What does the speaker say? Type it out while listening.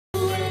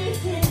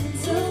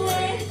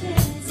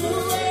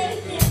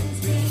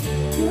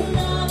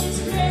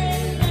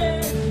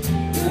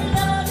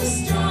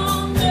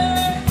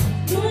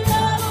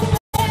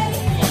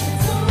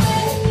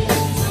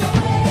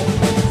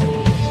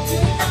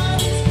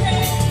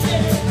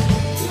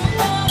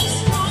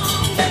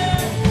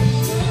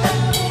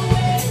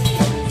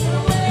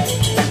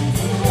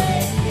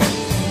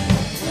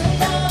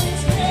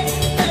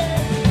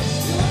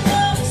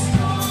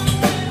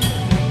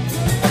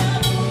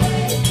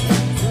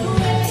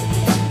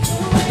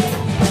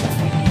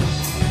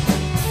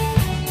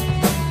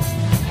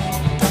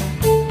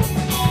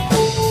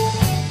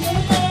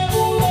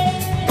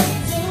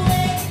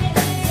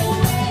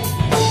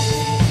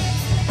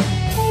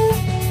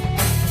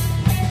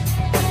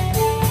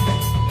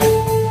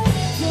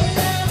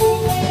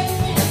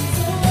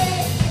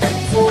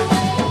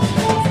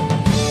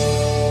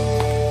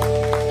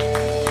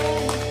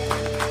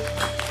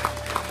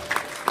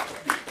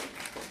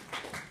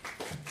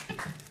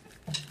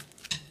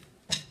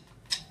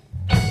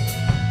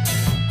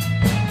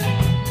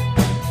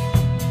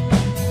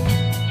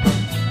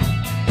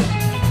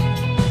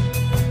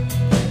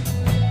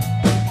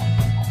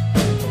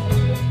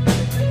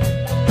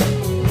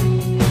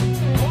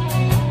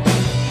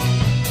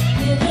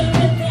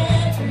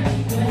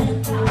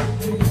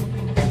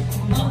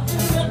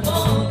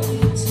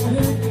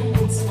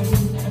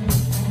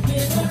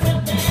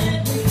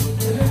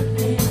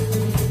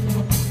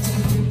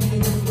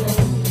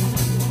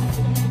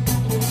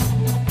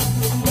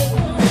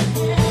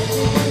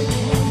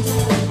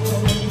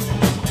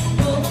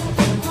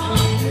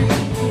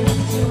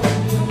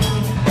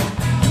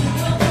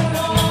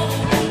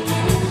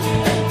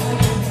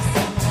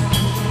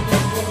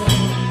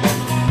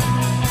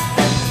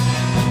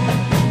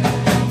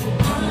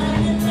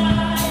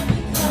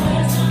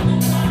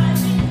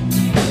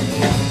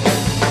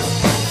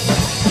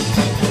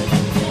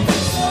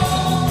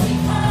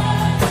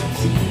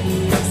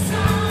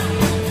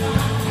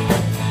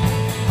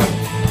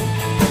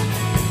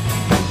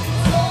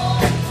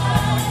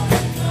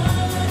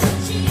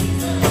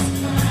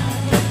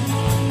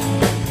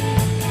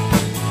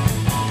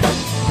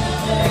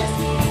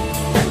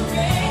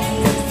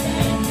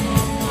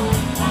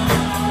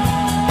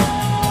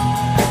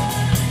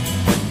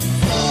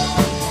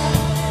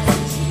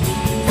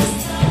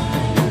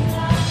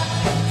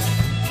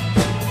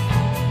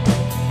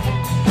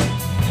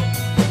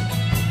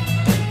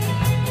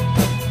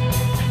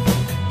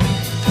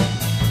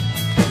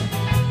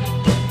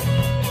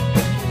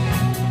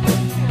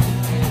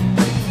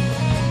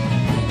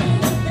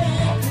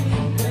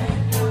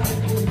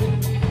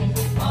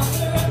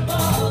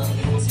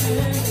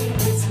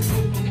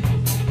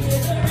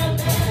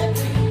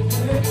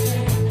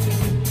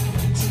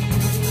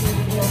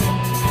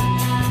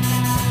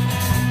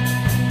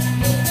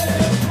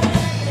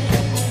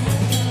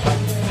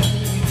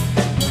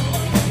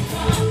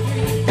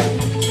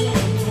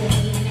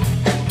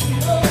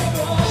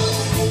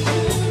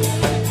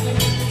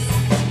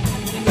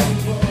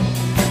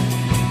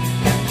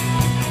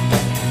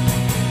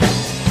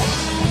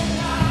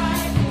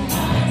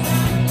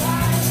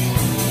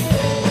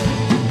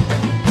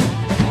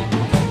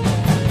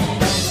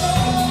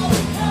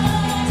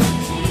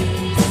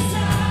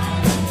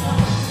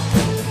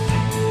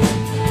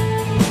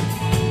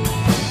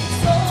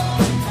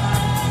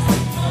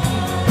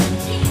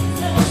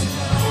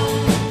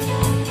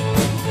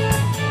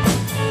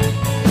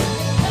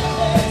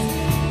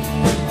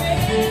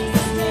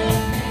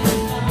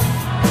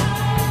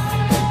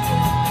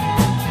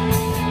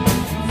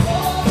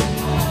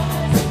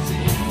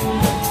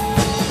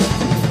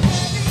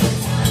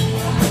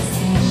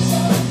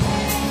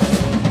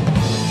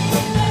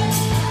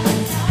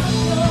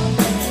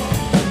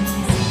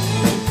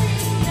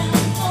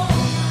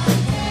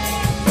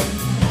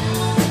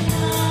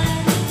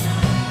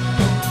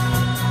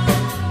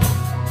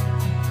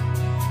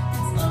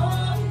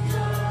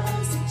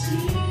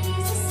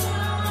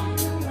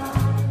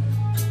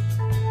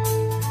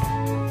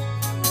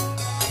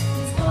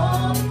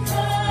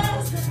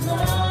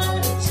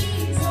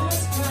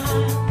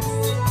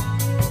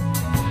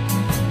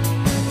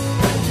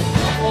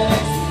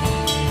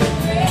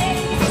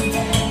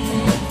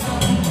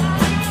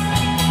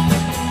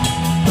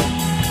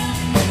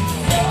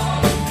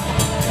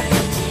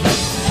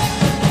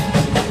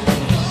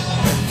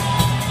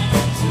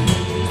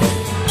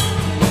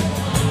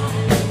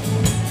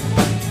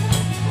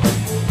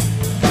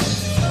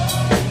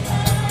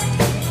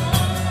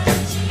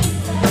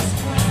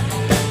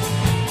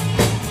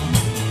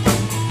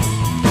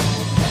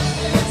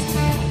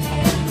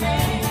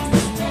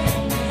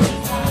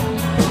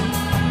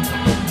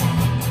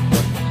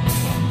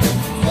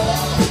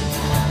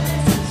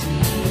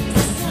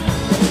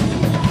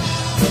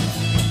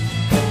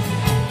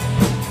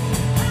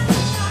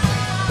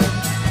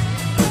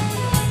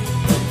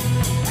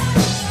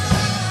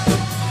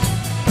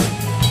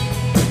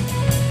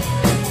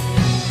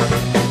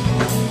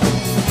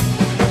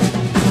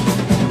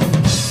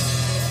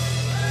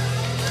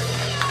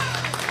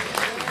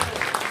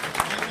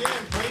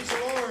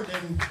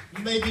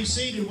be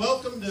seated.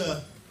 Welcome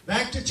to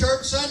Back to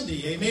Church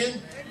Sunday.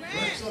 Amen.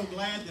 We're so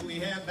glad that we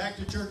have Back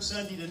to Church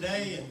Sunday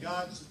today, and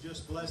God's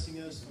just blessing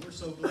us. And we're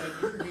so glad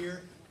you're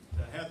here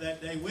to have that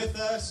day with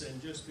us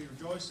and just be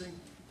rejoicing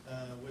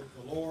with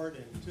the Lord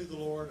and to the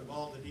Lord of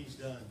all that He's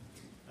done.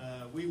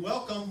 We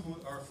welcome,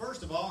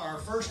 first of all, our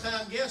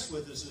first-time guest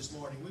with us this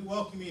morning. We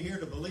welcome you here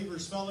to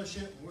Believers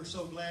Fellowship, and we're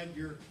so glad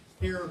you're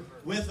here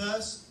with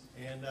us.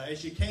 And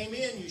as you came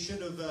in, you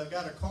should have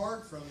got a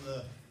card from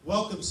the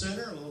Welcome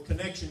Center, a little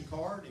connection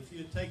card. If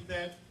you take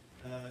that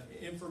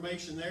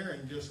information there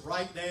and just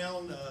write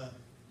down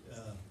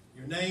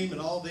your name and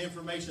all the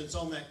information that's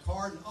on that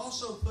card, and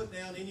also put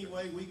down any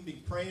way we can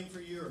be praying for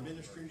you or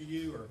ministering to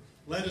you, or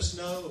let us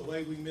know a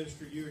way we can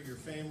minister to you or your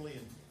family,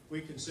 and we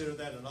consider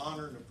that an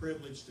honor and a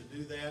privilege to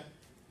do that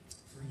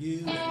for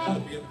you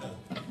and to be able to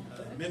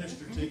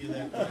minister to you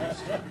that way.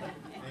 So,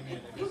 amen.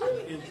 It's an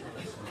intro.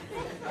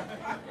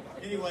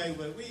 Anyway,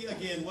 but we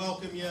again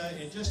welcome you,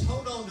 and just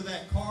hold on to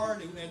that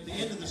card. At the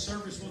end of the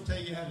service, we'll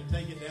tell you how to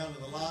take it down to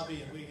the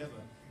lobby, and we have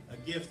a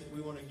gift that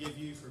we want to give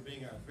you for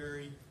being our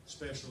very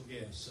special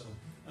guest. So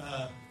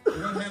we're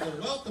going to have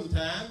a welcome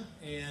time,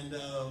 and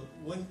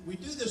when we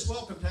do this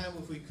welcome time,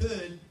 if we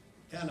could,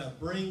 kind of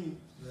bring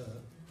the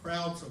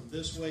crowd from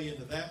this way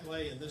into that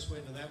way and this way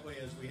into that way.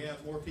 As we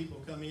have more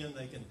people come in,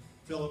 they can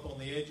fill up on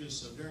the edges.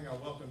 So during our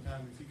welcome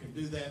time, if you can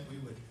do that, we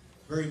would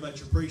very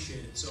much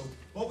appreciate it. So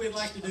what we'd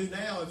like to do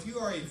now, if you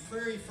are a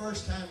very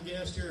first-time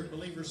guest here at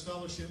Believers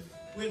Fellowship,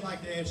 we'd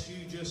like to ask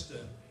you just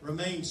to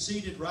remain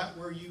seated right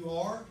where you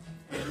are.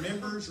 And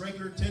members,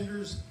 regular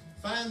attenders,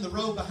 find the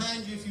row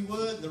behind you if you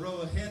would, the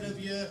row ahead of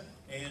you,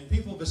 and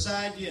people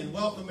beside you, and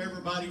welcome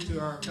everybody to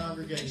our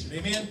congregation.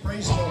 Amen.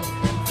 Praise the Lord.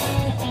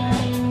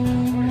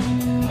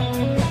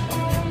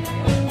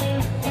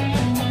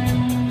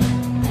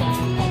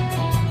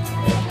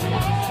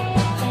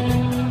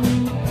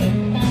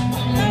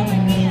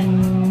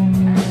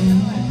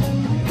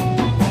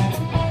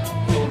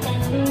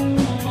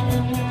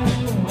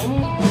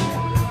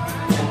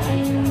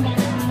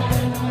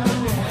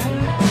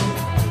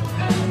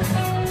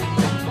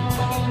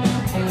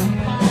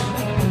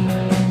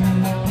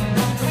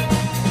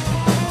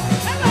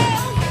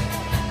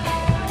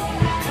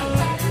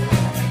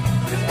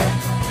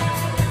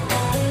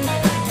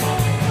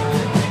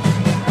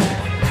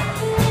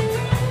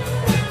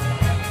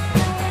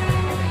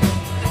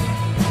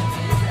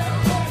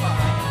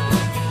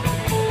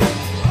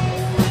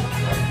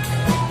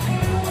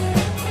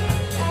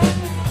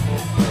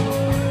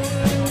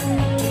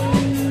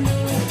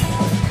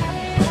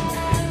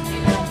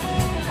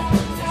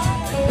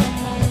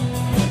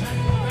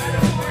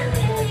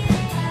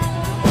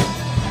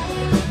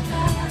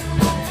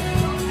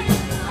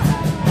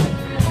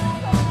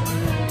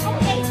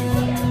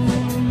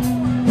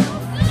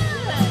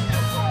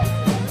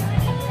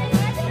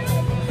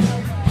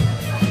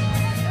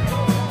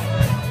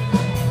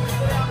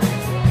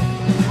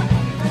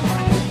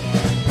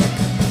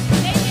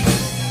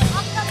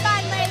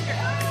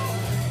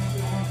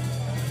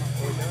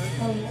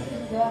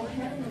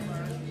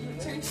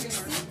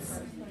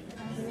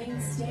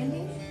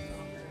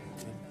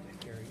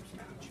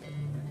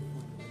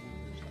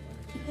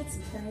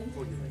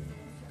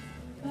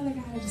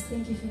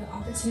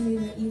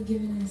 That you've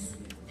given us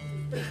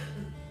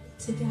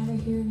to gather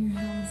here in your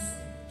house.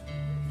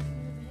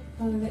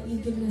 Father, that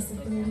you've given us a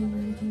building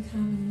where we can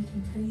come and we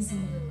can praise you.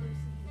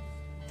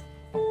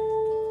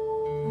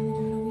 Father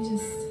God, we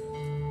just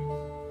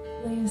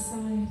lay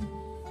aside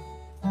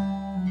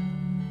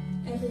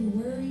every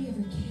worry,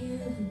 every care,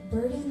 every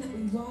burden that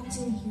we walked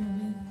in here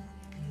with.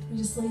 We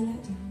just lay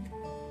that down.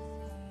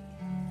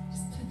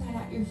 Just put that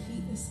at your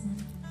feet this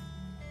morning.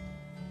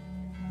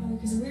 Father,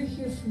 because we're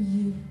here for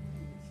you.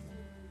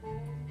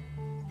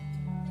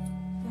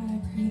 I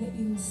pray that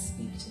you will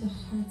speak to the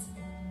hearts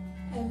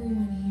of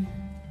everyone here.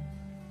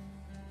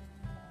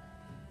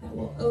 That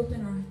will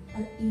open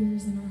our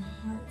ears and our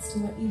hearts to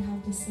what you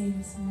have to say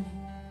this morning.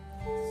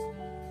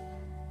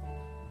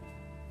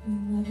 We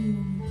love you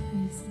and we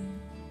praise you.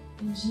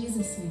 In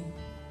Jesus' name,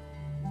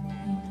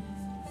 amen.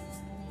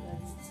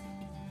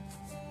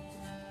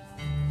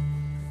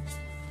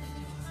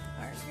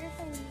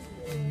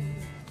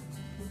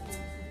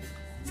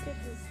 Good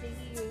to see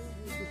you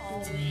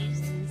always.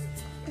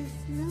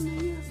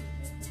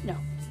 No.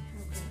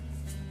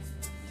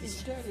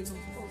 There's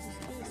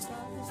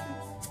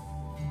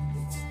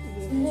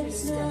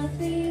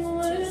nothing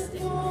worth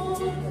more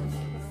that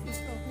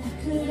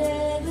could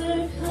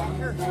ever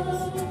come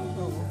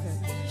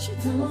close.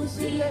 No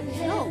thing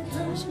can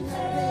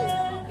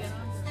compare.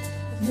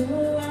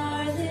 You're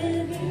our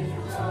living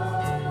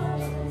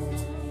hope.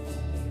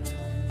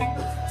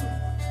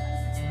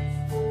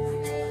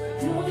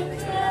 Your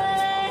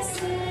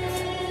presence,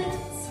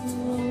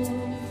 Lord.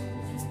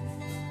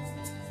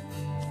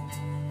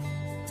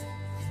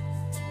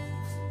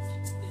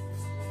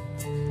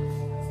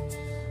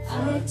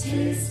 I've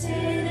tasted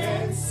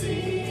and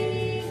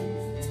seen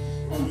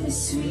of the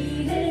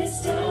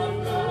sweetest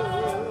of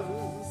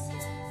loves,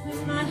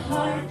 when my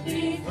heart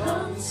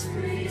becomes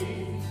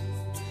free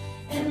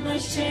and my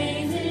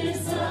shame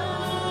is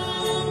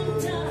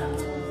undone.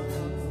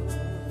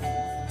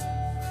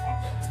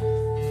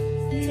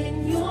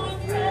 In your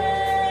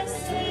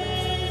presence,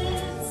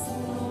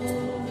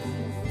 Lord.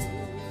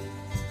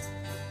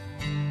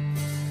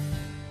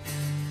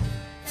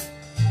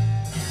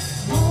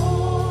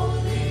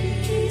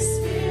 Holy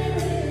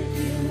Spirit,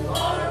 you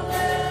are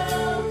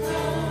welcome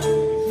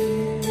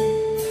here.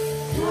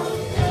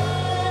 Come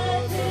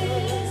flood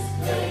this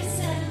place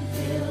and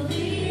fill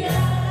the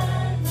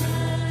atmosphere.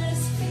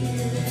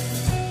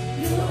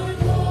 Your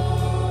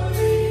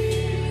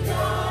glory,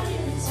 God,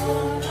 is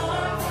what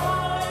our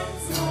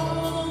hearts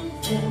long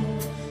for.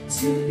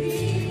 To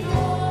be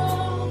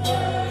overcome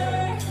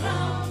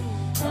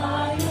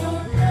by your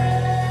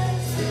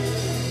presence,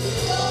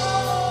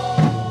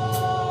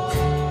 Lord.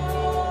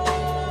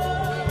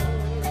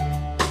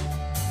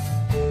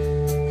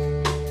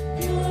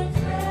 Your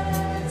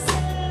presence,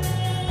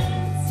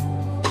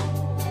 Lord.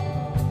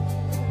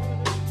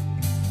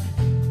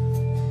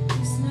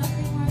 There's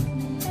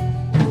nothing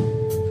worth more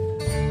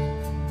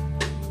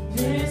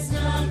There's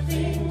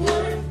nothing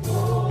worth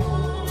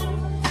more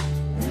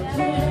that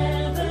could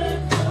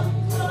ever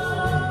come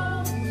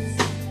close.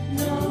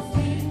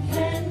 Nothing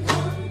can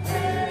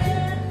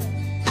compare.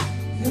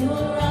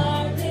 You're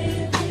our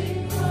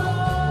living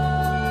hope.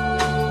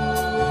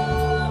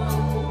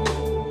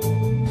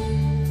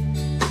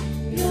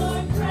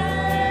 Your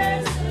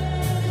presence,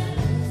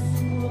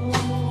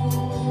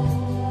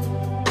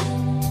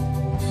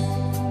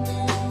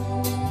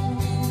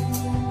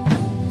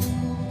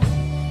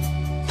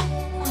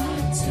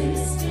 I've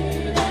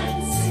tasted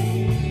and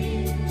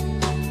seen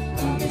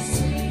of the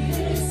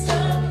sweetest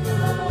of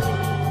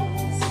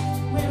loves,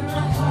 where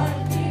my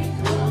heart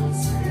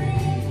becomes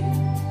free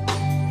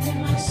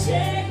and my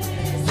shame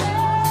is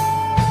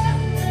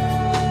undone.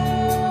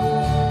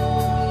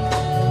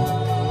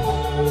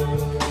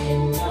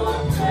 In your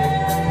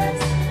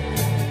presence,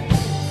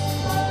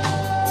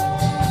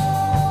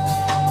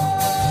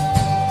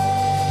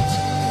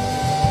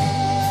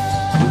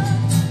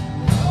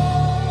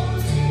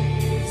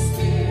 Holy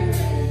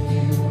Spirit,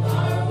 you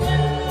are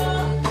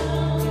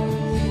welcome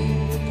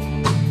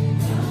here.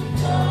 Come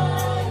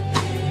flood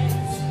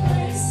this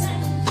place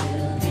and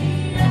fill the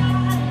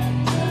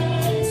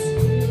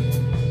atmosphere.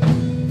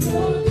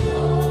 Your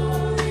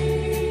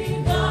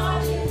glory,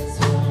 God, is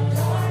what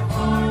our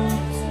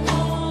hearts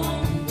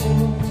long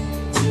for.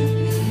 To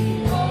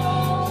be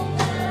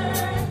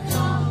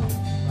overcome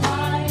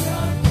by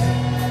your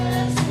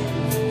presence,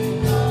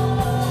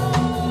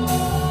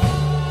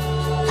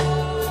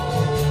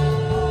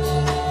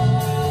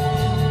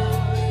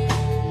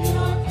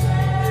 Your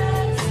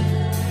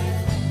presence,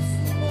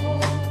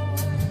 Lord.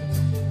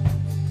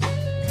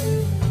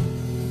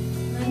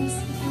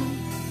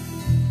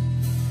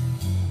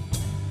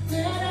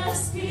 Let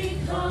us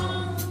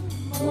become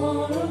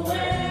more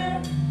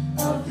aware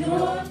of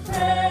your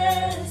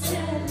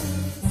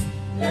presence.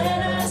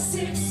 Let us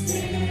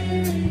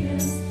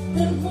experience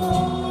the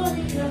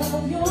glory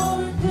of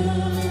your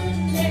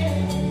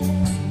goodness.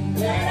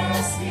 Let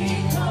us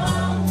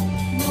become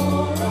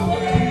more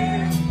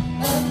aware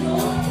of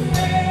your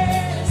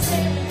presence.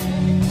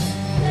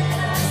 Let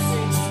us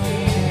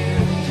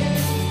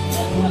experience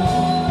the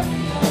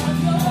glory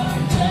of your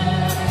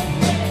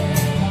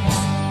goodness.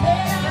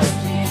 Let us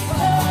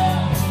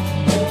become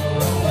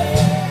more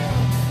aware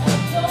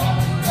of your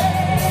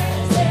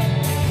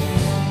presence.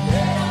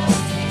 Let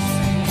us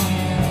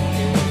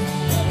experience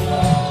the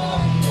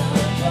glory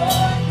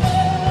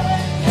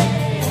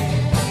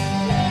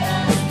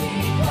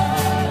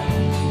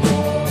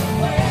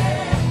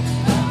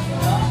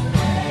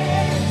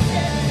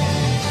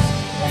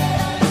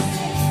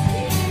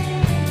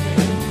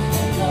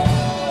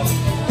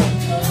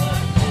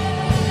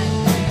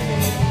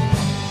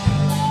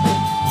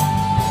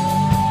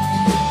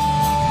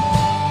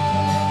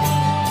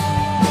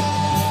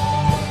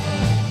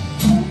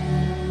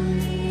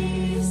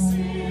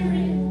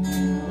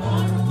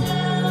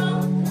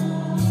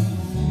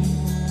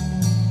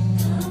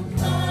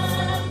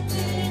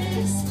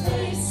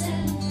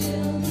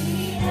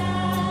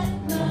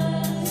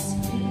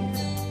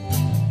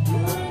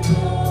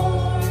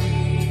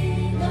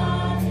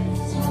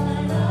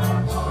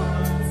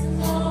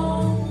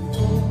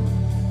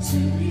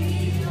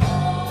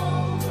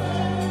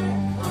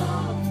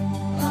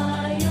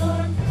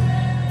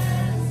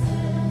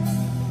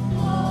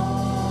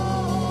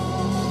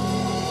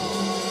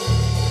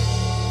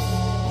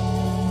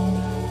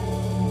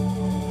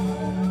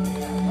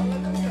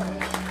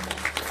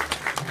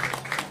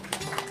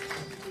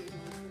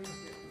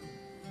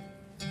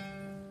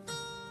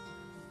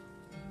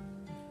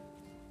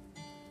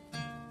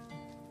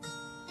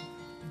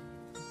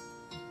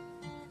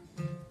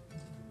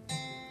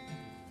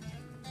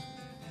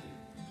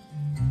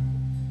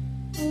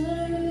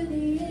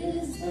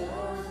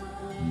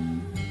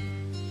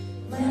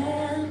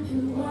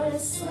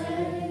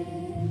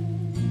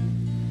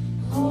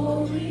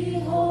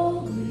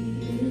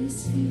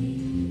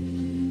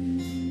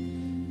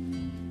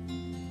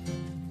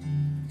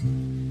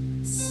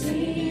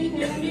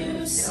of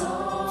your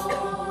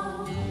song.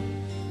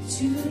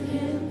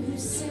 him who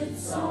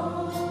sits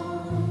on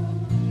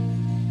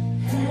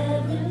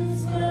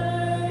heaven's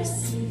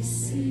mercy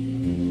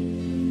seat.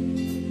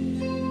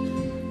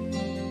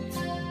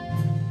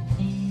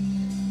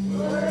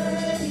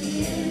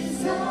 Worthy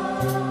is the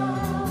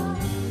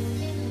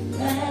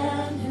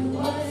Lamb who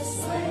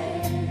was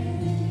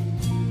slain.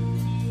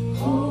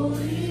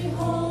 Holy,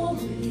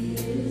 holy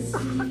is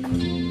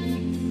he.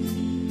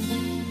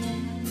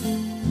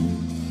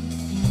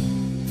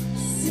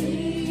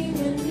 Sing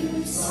a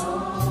new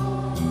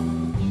song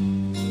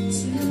to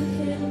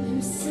him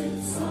who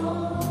sits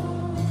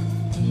on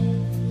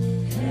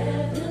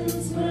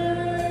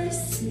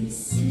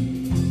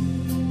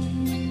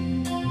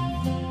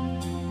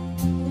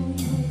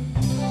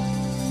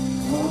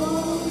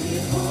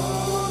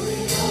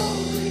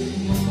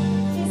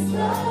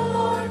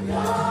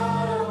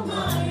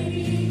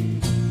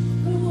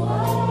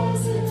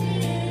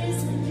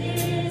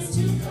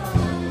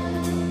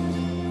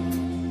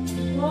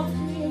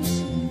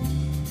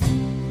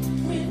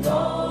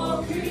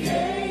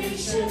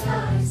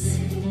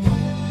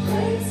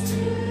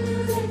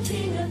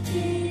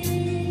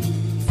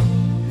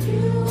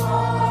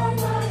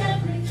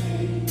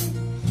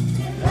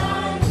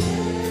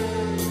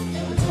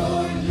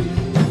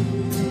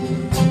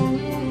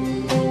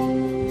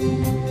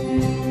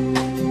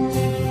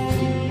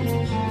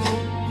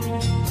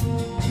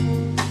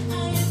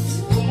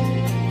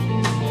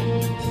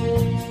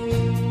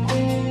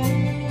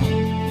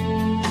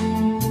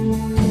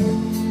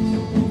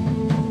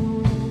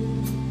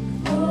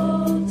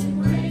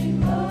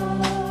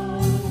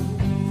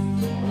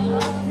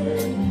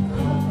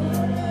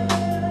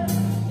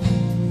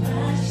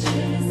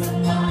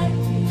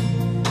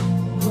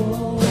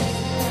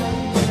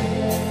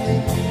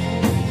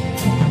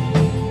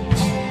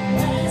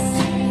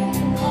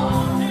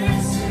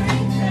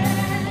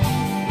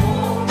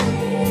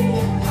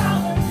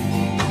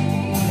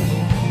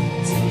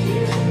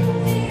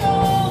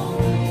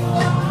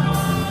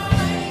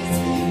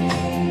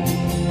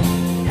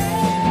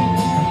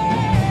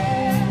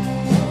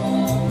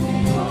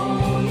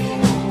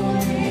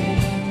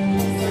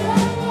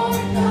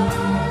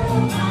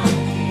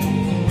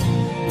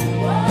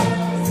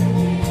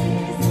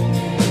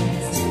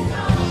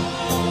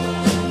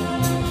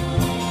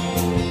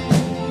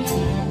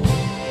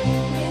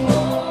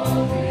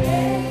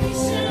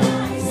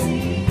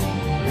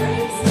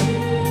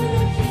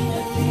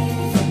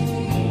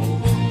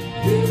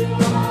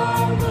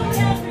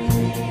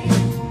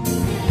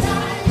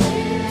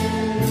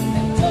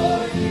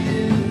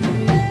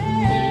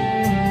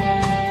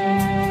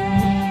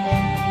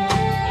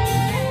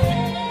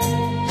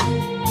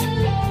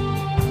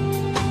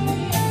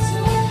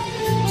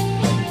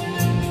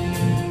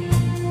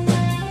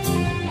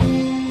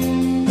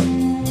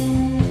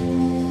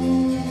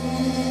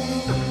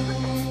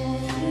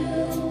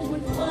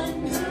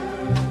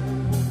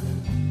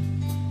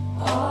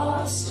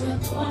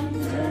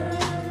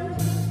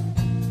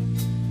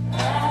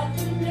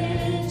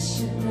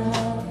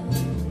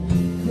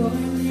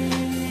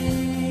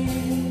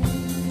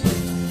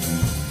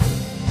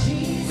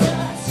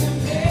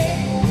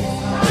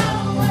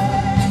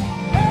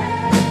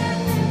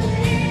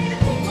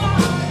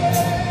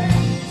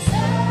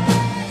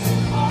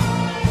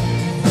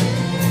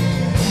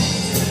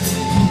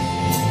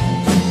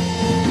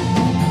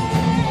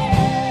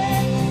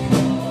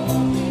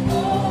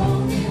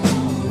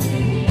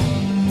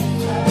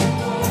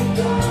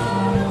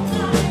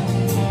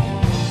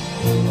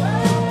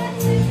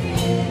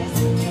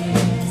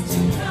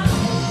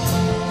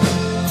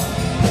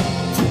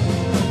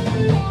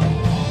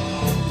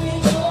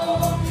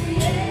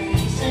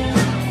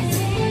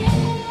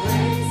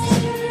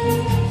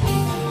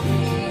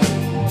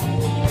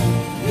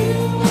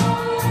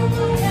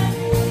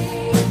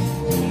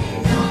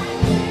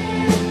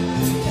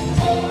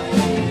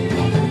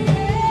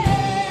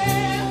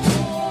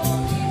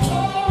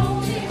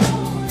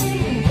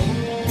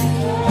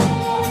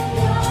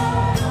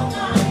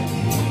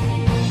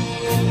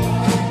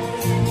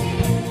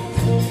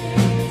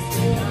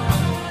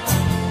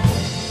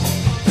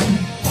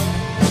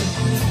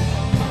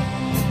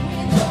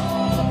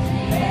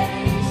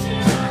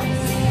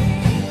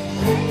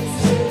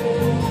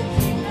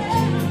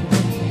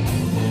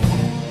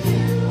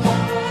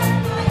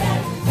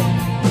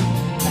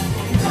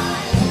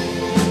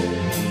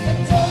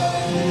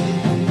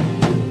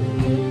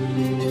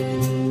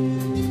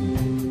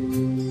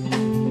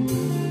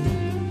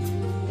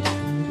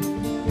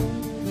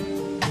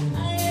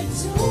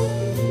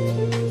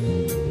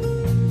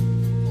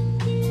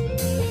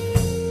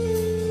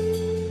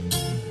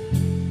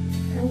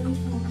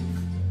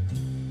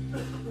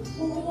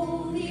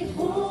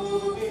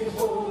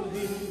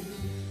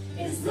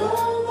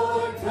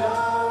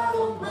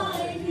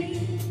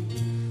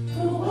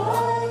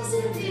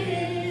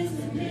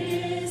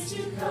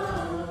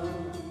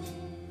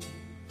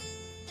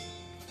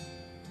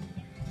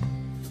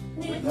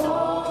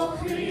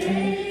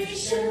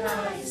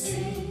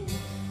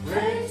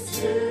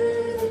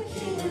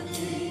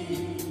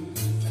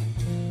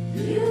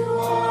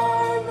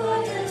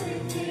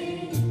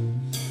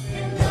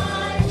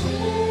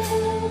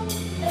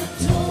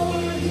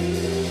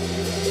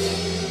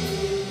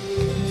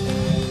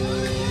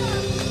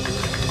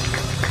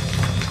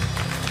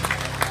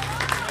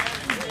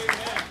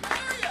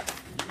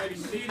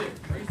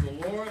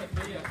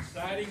see.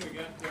 Exciting. We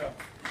got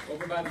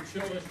over by the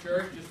Children's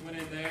Church. Just went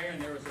in there,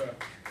 and there was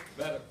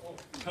about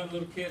a ton of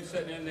little kids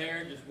sitting in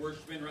there, just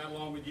worshiping right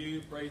along with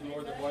you. Praise the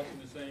Lord, they're watching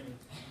the same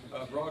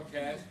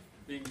broadcast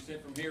being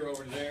sent from here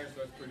over to there,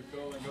 so it's pretty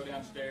cool. And go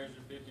downstairs,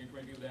 there's 15,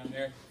 20 people down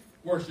there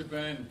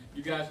worshiping.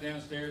 You guys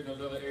downstairs in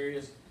those other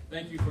areas,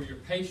 thank you for your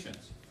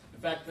patience. In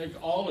fact, thank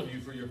all of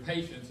you for your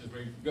patience as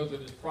we go through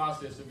this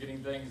process of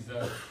getting things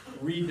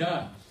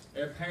redone.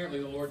 Apparently,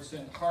 the Lord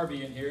sent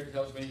Harvey in here to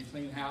tell us we need to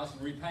clean house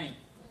and repaint.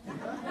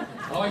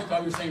 I always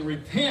thought we were saying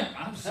repent.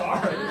 I'm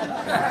sorry.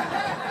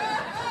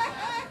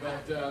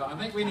 But I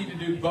think we need to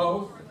do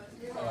both.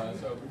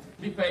 So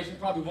be patient.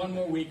 Probably one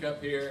more week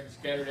up here,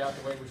 scattered out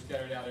the way we're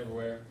scattered out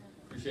everywhere.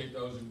 Appreciate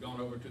those who've gone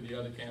over to the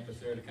other campus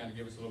there to kind of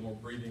give us a little more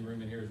breathing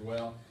room in here as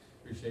well.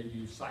 Appreciate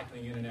you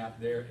cycling in and out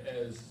there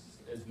as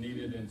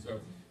needed. And so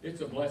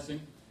it's a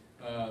blessing.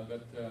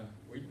 But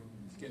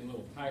it's getting a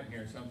little tight in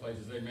here in some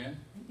places. Amen.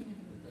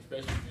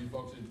 Especially for you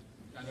folks that,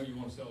 I know you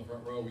want to sit in the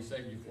front row. We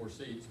saved you 4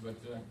 seats, but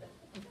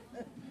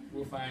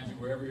we'll find you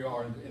wherever you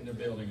are in the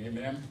building.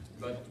 Amen.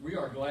 But we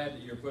are glad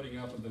that you're putting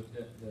up with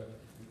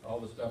all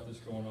the stuff that's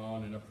going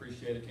on, and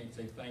appreciate it. Can't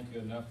say thank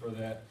you enough for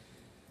that.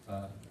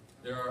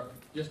 There are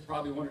just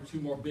probably 1 or 2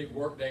 more big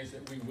work days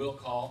that we will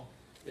call.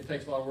 It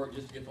takes a lot of work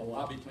just to get the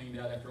lobby cleaned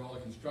out after all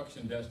the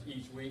construction dust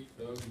each week.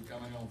 For those who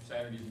come in on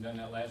Saturdays and done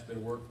that last bit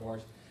of work for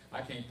us,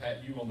 I can't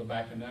pat you on the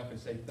back enough and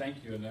say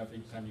thank you enough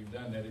each time you've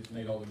done that. It's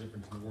made all the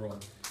difference in the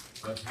world.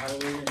 But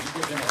hallelujah, and you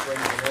give them a praise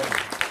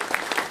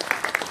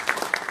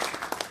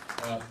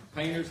the Lord.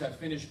 Painters have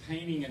finished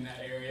painting in that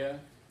area,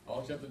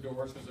 all except the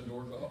doors, because the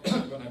doors are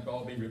going to have to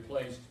all be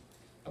replaced.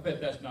 I bet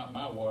that's not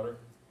my water.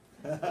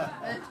 Does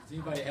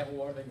anybody have a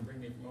water they can bring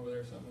me from over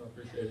there or something? I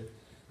appreciate it.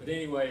 But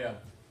anyway,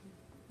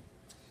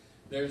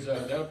 that's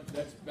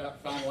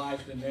about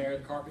finalized in there.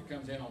 The carpet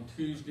comes in on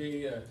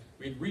Tuesday.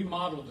 We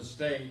remodeled the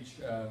stage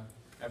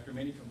after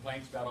many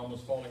complaints about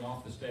almost falling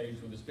off the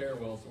stage with the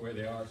stairwells the way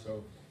they are.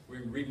 So we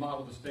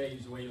remodeled the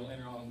stage the way you'll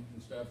enter on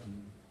and stuff,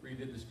 and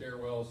redid the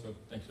stairwell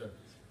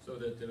so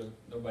that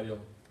nobody will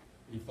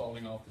be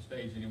falling off the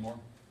stage anymore.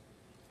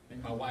 I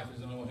think my wife is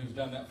the only one who's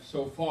done that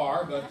so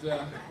far, but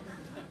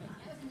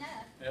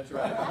that's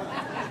right.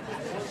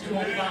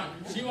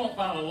 She won't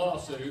file a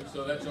lawsuit,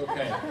 so that's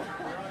okay.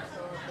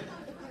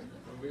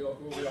 We'll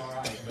be all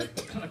right.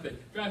 But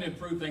trying to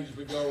improve things as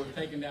we go. We've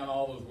taken down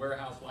all those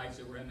warehouse lights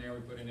that were in there. We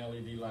put in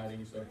LED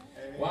lighting. So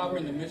while we're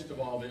in the midst of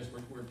all this,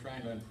 we're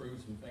trying to improve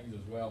some things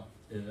as well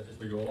as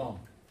we go along.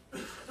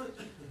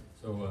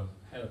 So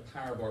had a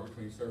power bar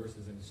between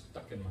services and it's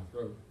stuck in my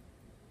throat.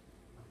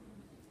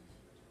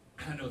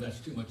 I know that's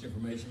too much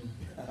information.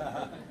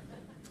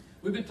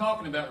 We've been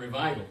talking about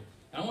revival.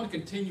 And I want to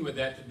continue with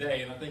that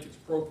today, and I think it's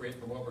appropriate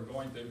for what we're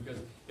going through, because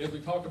as we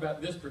talk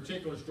about this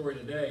particular story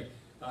today,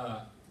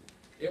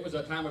 it was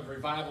a time of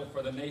revival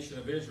for the nation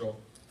of Israel.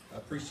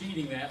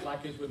 Preceding that,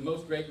 like as with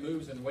most great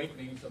moves and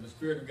awakenings of the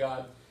Spirit of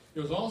God, it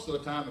was also a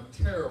time of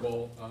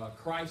terrible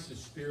crisis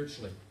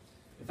spiritually.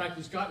 In fact,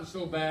 it's gotten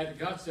so bad that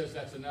God says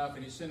that's enough,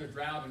 and He sent a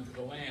drought into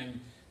the land.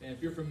 And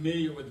if you're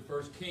familiar with the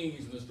First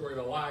Kings and the story of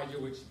Elijah,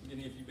 which if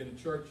you've been in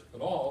church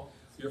at all,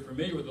 you're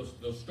familiar with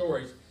those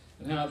stories,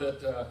 and how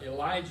that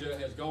Elijah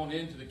has gone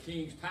into the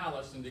king's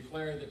palace and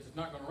declared that it's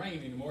not going to rain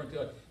anymore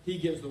until he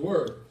gives the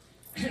word.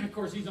 And of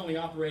course, he's only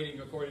operating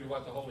according to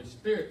what the Holy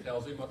Spirit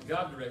tells him, what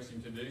God directs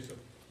him to do. So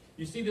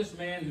you see this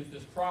man who's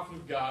this prophet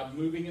of God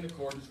moving in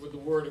accordance with the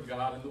Word of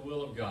God and the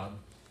will of God,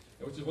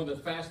 which is one of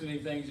the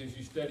fascinating things as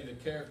you study the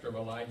character of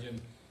Elijah.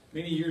 And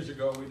many years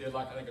ago, we did a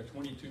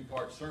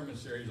 22-part sermon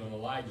series on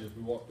Elijah as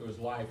we walked through his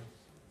life.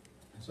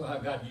 So how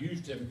God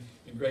used him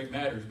in great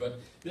matters. But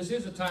this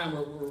is a time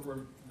where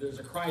there's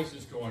a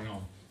crisis going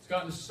on. It's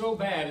gotten so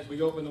bad as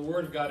we open the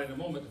Word of God in a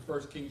moment, the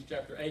 1 Kings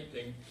chapter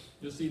 18,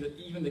 you'll see that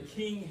even the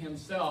king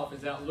himself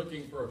is out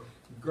looking for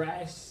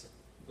grass,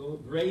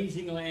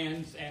 grazing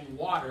lands, and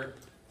water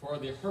for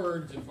the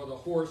herds and for the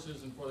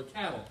horses and for the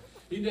cattle.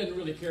 He doesn't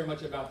really care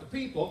much about the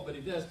people, but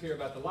he does care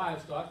about the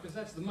livestock because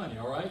that's the money,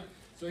 all right?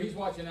 So he's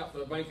watching out for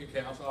the bank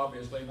accounts,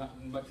 obviously,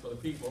 not much for the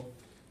people,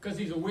 because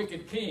he's a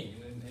wicked king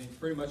and he's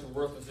pretty much a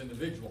worthless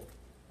individual.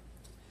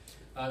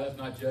 That's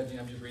not judging.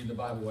 I'm just reading the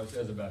Bible, what it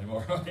says about him,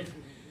 all right?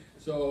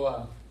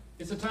 So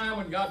it's a time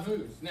when God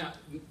moves. Now,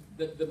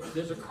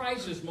 there's a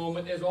crisis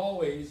moment, as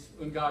always,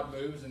 when God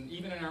moves, and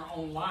even in our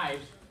own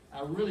lives,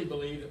 I really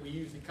believe that we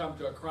usually come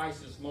to a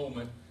crisis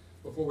moment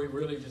before we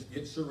really just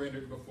get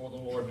surrendered before the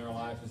Lord in our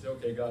lives and say,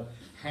 okay, God,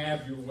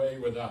 have your way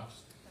with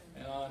us.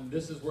 And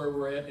this is where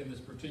we're at in this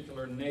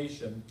particular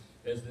nation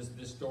as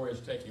this story is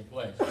taking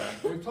place.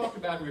 We've talked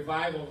about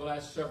revival the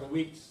last several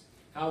weeks,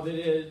 how that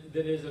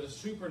is a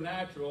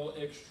supernatural,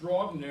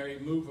 extraordinary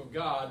move of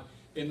God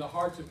in the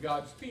hearts of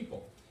God's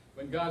people.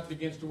 When God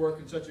begins to work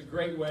in such a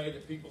great way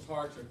that people's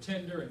hearts are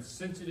tender and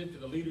sensitive to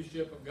the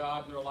leadership of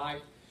God in their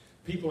life,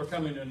 people are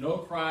coming to know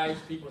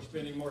Christ, people are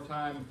spending more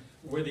time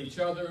with each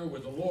other,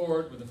 with the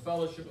Lord, with the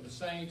fellowship of the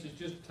saints. It's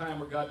just a time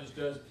where God just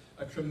does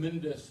a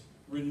tremendous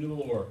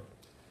renewal work.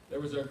 There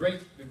was a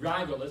great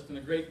revivalist and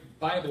a great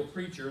Bible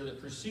preacher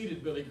that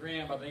preceded Billy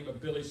Graham by the name of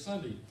Billy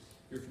Sunday.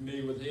 You're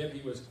familiar with him.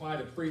 He was quite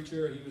a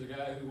preacher. He was a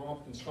guy who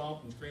romped and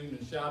stomped and screamed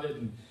and shouted,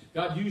 and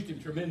God used him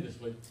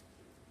tremendously.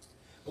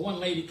 But one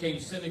lady came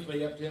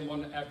cynically up to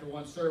him after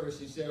one service.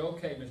 He said,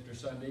 "Okay, Mr.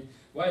 Sunday,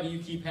 why do you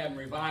keep having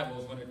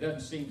revivals when it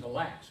doesn't seem to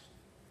last?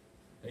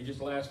 They just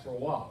last for a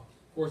while."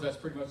 Of course, that's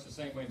pretty much the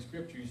same way in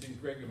Scripture. You see these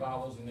great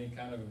revivals and they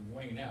kind of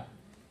wane out.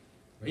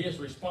 But his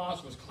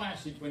response was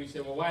classic when he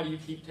said, "Well, why do you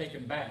keep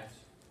taking baths?"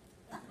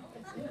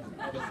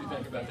 I'll let you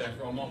think about that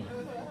for a moment.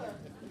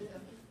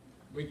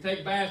 We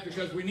take baths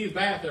because we need a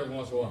bath every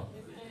once in a while.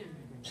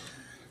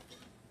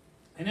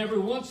 And every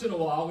once in a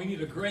while, we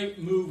need a great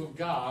move of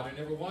God, and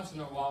every once in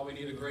a while, we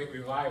need a great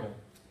revival.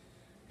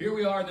 Here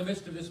we are in the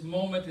midst of this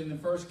moment in the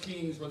 1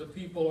 Kings where the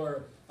people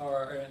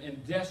are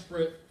in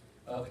desperate.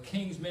 The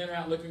king's men are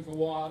out looking for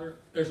water.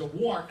 There's a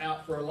warrant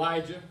out for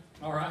Elijah.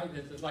 All right,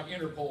 it's like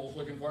Interpol's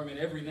looking for him. In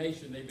every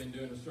nation, they've been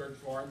doing a search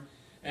for him,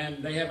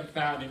 and they haven't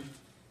found him.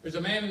 There's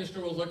a man in the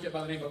story we'll look at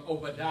by the name of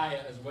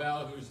Obadiah as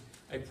well, who's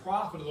a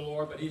prophet of the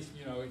Lord, but he's,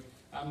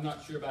 I'm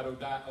not sure about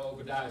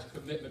Obadiah's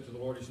commitment to the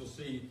Lord, as you'll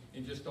see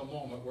in just a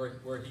moment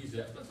where he's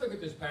at. Let's look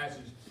at this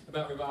passage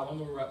about revival. I'm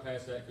going to go right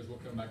past that because we'll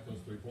come back to those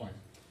 3 points.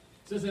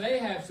 It says that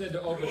Ahab said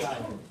to Obadiah,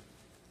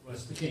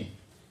 that's the king,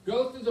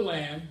 "Go through the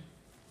land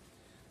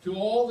to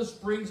all the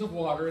springs of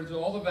water and to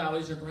all the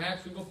valleys, and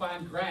perhaps we will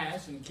find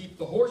grass and keep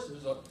the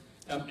horses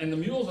and the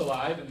mules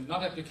alive and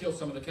not have to kill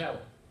some of the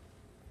cattle."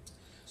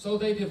 So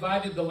they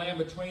divided the land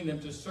between them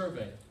to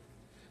survey.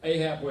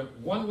 Ahab went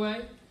one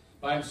way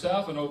by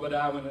himself, and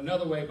Obadiah went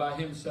another way by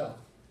himself.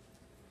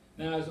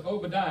 Now, as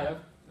Obadiah,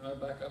 I'll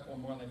back up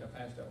one more. I think I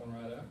passed that one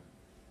right out.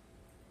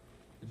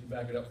 Could you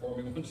back it up for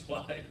me one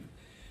slide?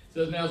 It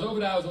says, "Now as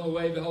Obadiah was on the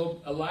way,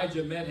 behold,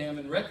 Elijah met him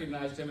and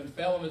recognized him and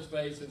fell on his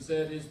face and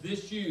said, 'Is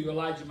this you,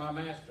 Elijah, my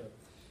master?'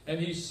 And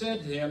he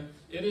said to him,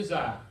 'It is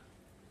I.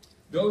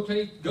 Go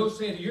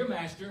say to your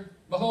master,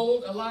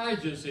 behold,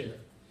 Elijah is here.'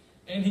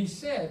 And he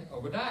said,"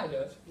 Obadiah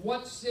does,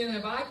 "What sin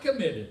have I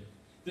committed,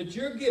 that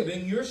you're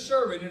giving your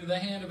servant into the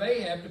hand of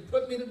Ahab to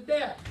put me to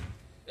death?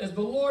 As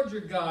the Lord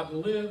your God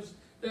lives,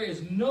 there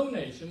is no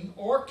nation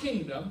or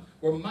kingdom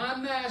where my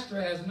master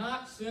has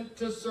not sent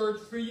to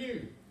search for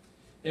you.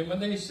 And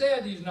when they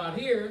said he's not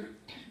here,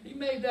 he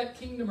made that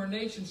kingdom or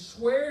nation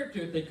swear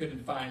to it they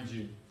couldn't find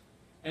you.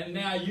 And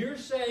now you're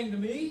saying to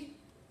me,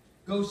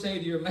 go say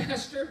to your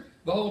master,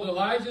 behold,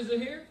 Elijah's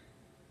here?"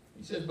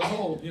 He says,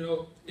 "Behold,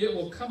 it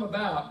will come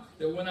about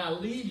that when I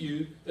leave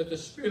you, that the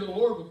Spirit of the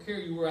Lord will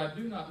carry you where I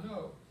do not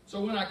know. So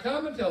when I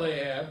come and tell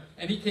Ahab,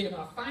 and he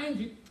cannot find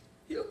you,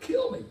 he'll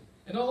kill me.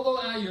 And although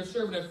I, your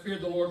servant, have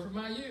feared the Lord from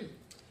my youth,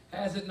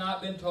 has it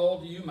not been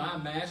told to you, my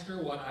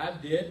master, what I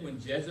did when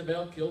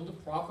Jezebel killed the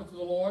prophets of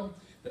the Lord?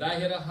 That I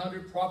hid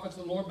 100 prophets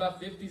of the Lord by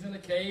 50s in a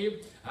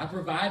cave. I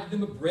provided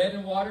them with bread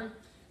and water.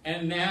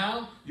 And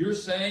now you're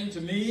saying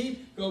to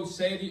me, go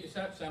say to you,"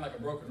 that sounds like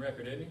a broken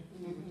record, doesn't it?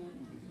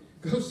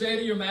 "Go say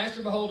to your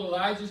master, behold,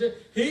 Elijah said,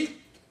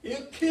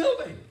 he'll kill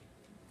me."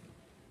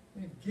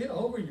 Man, get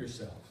over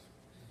yourself.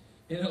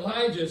 And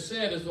Elijah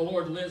said, "As the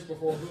Lord lives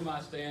before whom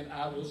I stand,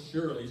 I will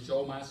surely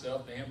show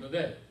myself to him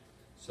today."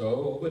 So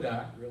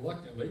Obadiah,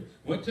 reluctantly,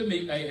 went to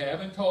meet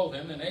Ahab and told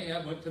him, and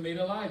Ahab went to meet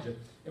Elijah.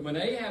 And when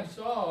Ahab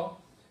saw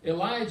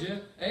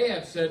Elijah,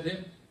 Ahab said to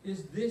him,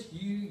 "Is this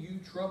you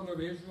troubler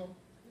of Israel?"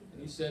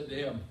 And he said to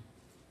him,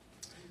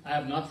 "I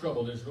have not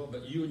troubled Israel,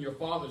 but you and your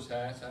father's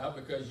house have,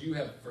 because you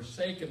have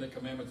forsaken the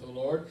commandments of the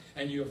Lord,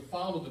 and you have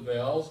followed the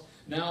Baals.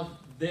 Now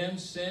then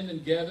send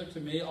and gather to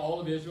me all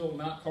of Israel,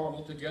 Mount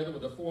Carmel, together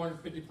with the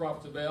 450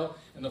 prophets of Baal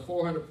and the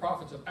 400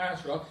 prophets of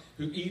Asherah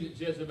who eat at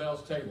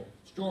Jezebel's table."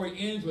 Story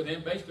ends with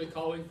him basically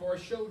calling for a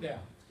showdown.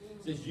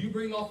 It says, "You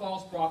bring all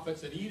false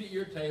prophets that eat at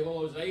your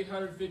table, those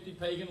 850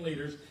 pagan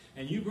leaders,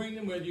 and you bring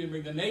them with you and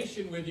bring the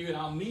nation with you, and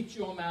I'll meet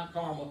you on Mount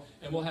Carmel,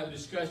 and we'll have a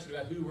discussion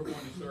about who we're going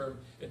to serve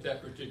at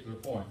that particular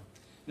point."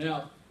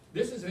 Now,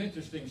 this is an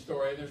interesting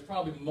story, and there's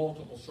probably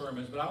multiple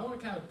sermons, but I want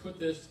to kind of put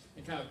this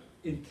and kind of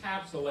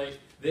encapsulate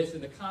this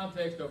in the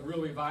context of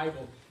real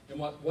revival and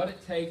what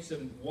it takes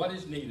and what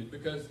is needed,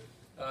 because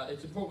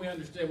it's important we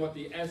understand what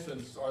the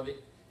essence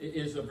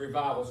is of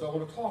revival. So I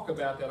want to talk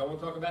about that. I want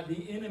to talk about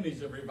the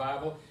enemies of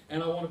revival,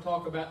 and I want to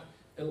talk about,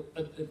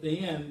 at the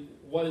end,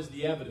 what is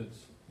the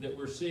evidence that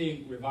we're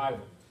seeing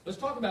revival. Let's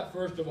talk about,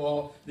 first of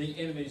all, the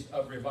enemies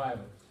of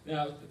revival.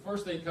 Now, the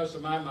first thing that comes to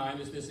my mind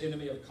is this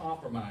enemy of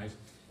compromise.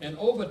 And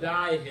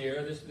Obadiah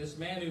here, this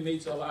man who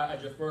meets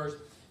Elijah first,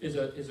 is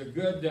a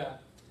good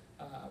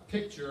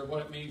picture of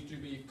what it means to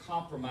be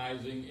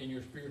compromising in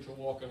your spiritual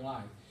walk in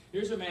life.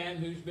 Here's a man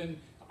who's been,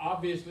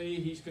 obviously,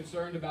 he's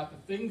concerned about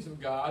the things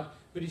of God,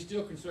 but he's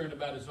still concerned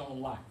about his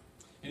own life.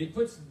 And he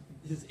puts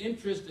his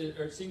interest,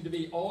 or it seemed to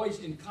be, always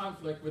in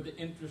conflict with the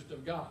interest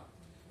of God.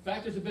 In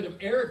fact, there's a bit of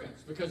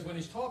arrogance, because when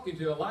he's talking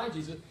to Elijah,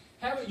 he says,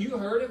 "Haven't you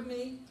heard of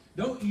me?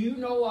 Don't you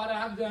know what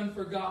I've done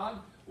for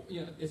God?"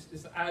 It's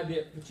this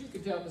idea, but you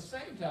can tell at the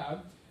same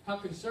time how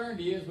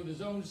concerned he is with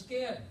his own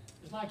skin.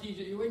 It's like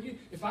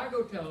if I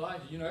go tell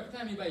Elijah, every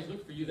time anybody's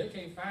looking for you, they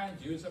can't find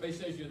you, and somebody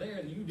says you're there,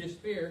 and you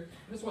despair. And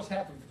this is what's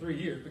happened for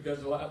 3 years, because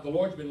the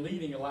Lord's been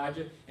leading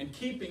Elijah and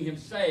keeping him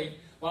safe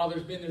while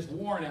there's been this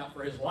warrant out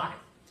for his life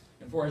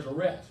and for his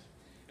arrest.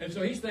 And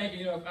so he's thinking,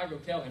 you know, if I go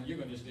tell him, you're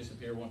going to just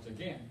disappear once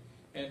again.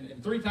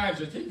 And 3 times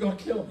he's going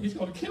to kill me. He's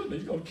going to kill me.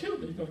 He's going to kill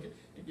me. He's going to kill me.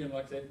 You know,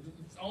 like I said,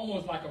 it's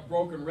almost like a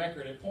broken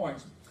record at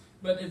points.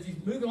 But as he's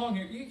moving along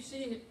here, you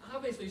see,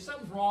 obviously,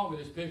 something's wrong with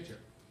this picture.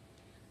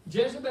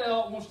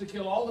 Jezebel wants to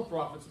kill all the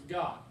prophets of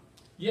God.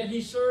 Yet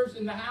he serves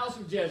in the house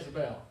of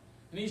Jezebel.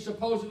 And he's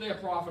supposedly a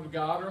prophet of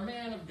God or a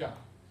man of God.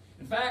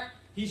 In fact,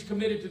 he's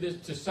committed to this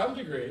to some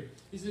degree.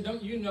 He said,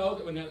 don't you know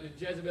that when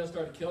Jezebel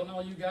started killing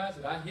all you guys,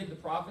 that I hid the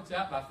prophets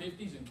out by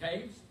 50s in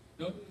caves?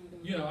 Don't,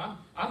 you know,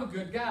 I'm a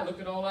good guy. Look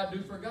at all I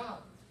do for God.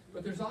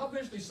 But there's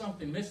obviously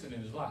something missing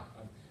in his life.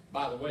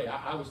 By the way,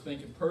 I was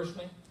thinking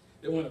personally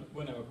that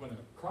when a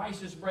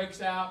crisis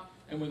breaks out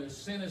and when the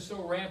sin is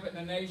so rampant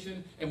in the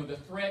nation and when the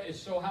threat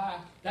is so high,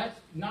 that's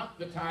not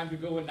the time to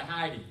go into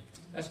hiding.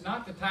 That's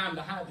not the time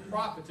to hide the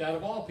prophets out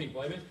of all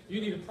people. Amen?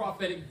 You need a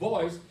prophetic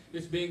voice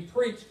that's being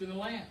preached in the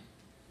land.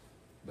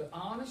 But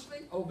honestly,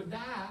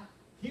 Obadiah,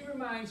 he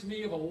reminds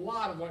me of a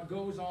lot of what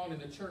goes on in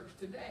the church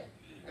today.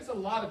 There's a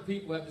lot of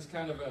people who have this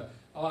kind of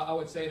I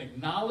would say, an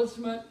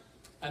acknowledgement,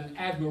 an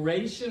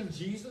admiration of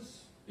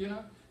Jesus. You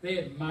know, they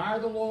admire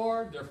the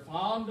Lord. They're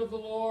fond of the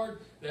Lord.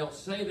 They'll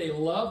say they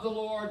love the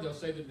Lord. They'll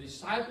say they're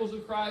disciples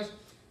of Christ.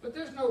 But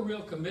there's no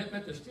real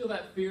commitment. There's still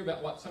that fear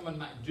about what someone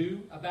might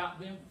do about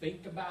them,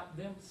 think about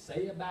them,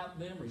 say about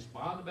them,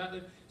 respond about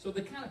them. So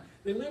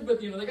they live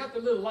with, you know, they got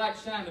their little light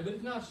shining, but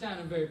it's not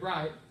shining very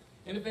bright.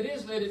 And if it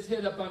is lit, it's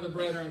hid up under the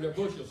bread or under a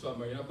bushel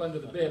somewhere, you know, up under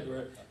the bed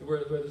where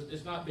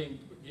it's not being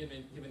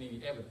given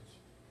any evidence.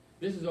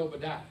 This is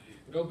Obadiah.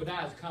 But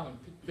Obadiah is a common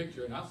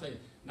picture, and I'll say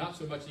not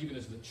so much even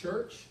as the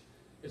church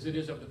as it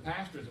is of the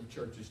pastors of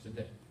churches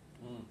today.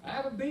 I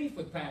have a beef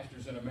with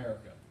pastors in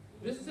America.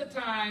 This is a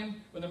time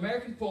when the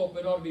American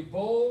pulpit ought to be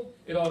bold,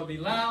 it ought to be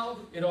loud,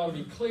 it ought to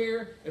be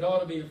clear, it ought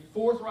to be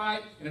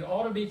forthright, and it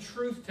ought to be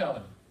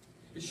truth-telling.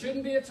 It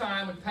shouldn't be a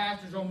time when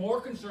pastors are more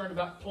concerned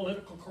about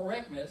political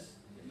correctness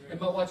and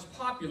about what's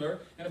popular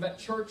and about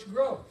church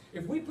growth.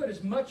 If we put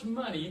as much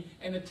money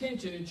and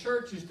attention in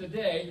churches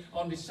today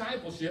on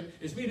discipleship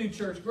as we do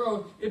church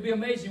growth, it'd be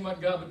amazing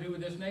what God would do with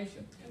this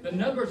nation. The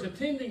numbers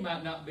attending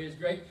might not be as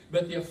great,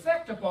 but the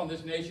effect upon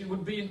this nation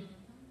would be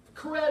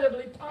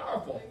incredibly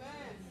powerful.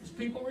 As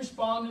people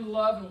respond in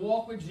love and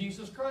walk with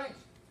Jesus Christ.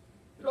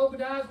 But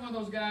Obadiah is one of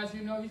those guys,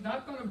 you know, he's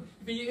not going to,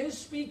 if he is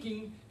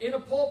speaking in a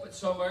pulpit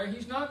somewhere,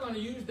 he's not going to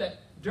use that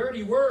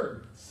dirty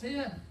word,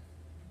 sin,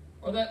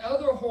 or that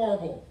other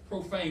horrible,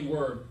 profane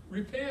word,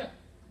 repent.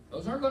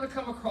 Those aren't going to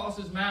come across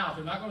his mouth.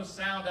 They're not going to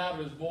sound out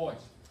of his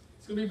voice.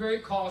 He's going to be very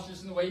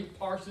cautious in the way he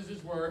parses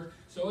his word,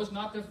 so as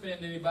not to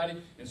offend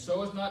anybody, and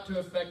so as not to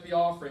affect the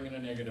offering in a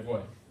negative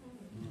way.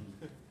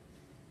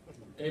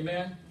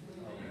 Amen?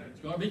 It's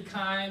going to be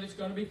kind, it's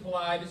going to be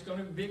polite, it's going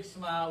to be a big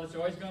smile, it's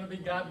always going to be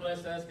God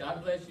bless us,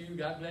 God bless you,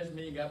 God bless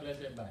me, God bless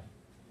everybody.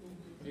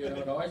 You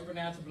know, always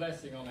pronounce a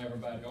blessing on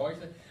everybody. Always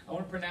say, I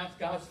want to pronounce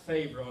God's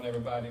favor on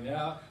everybody.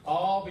 Now,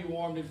 all be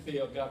warmed and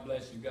filled. God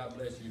bless you, God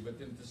bless you. But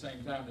then at the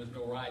same time, there's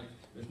no right,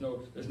 there's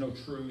no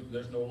truth,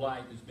 there's no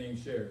light that's being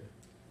shared.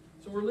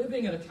 So we're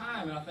living in a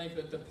time, and I think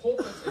that the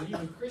pulpits and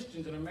even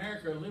Christians in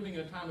America are living in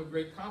a time of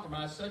great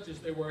compromise, such as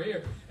they were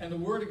here, and the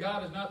Word of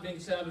God is not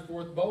being sounded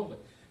forth boldly.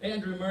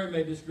 Andrew Murray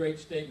made this great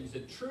statement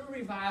that true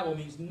revival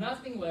means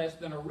nothing less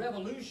than a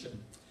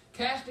revolution,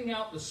 casting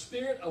out the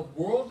spirit of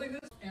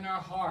worldliness in our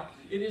heart.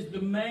 It is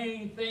the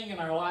main thing in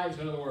our lives,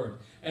 in other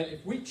words. And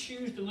if we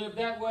choose to live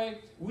that way,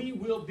 we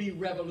will be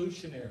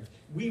revolutionaries.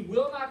 We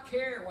will not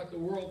care what the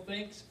world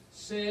thinks,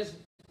 says,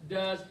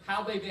 does,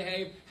 how they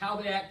behave, how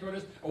they act toward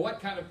us, or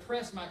what kind of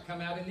press might come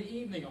out in the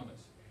evening on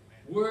us.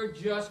 We're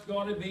just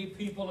going to be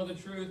people of the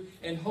truth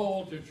and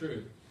hold to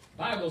truth. The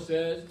Bible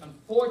says,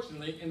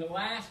 unfortunately, in the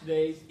last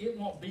days, it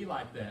won't be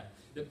like that.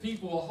 That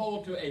people will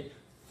hold to a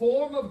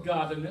form of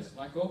godliness,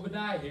 like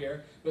Obadiah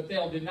here, but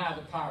they'll deny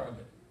the power of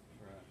it.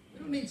 We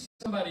don't need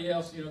somebody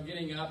else, you know,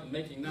 getting up and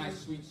making nice,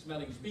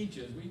 sweet-smelling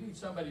speeches. We need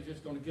somebody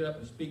just going to get up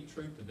and speak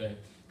truth today.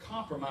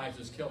 Compromise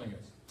is killing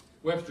us.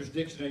 Webster's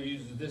Dictionary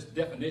uses this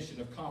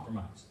definition of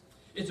compromise.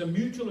 It's a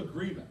mutual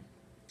agreement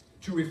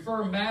to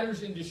refer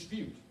matters in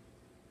dispute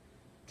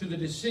to the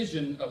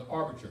decision of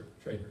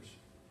arbitrators.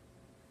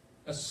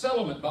 A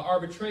settlement by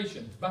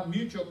arbitration, by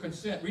mutual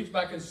consent, reached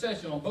by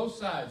concession on both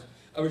sides,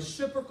 a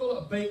reciprocal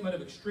abatement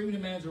of extreme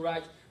demands of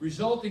rights,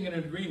 resulting in an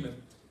agreement,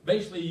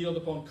 basically yield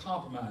upon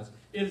compromise.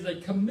 It is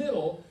a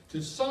committal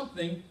to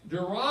something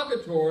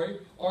derogatory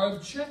or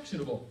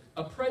objectionable,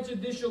 a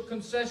prejudicial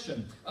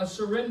concession, a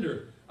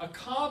surrender, a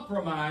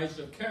compromise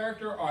of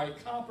character, or a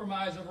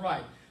compromise of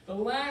right. The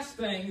last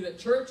thing that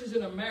churches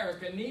in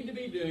America need to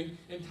be doing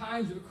in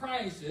times of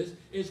crisis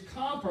is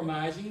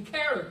compromising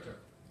character.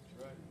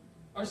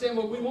 Or saying,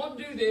 well, we won't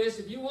do this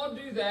if you won't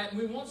do that, and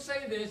we won't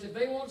say this if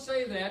they won't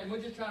say that, and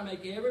we're just trying to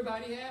make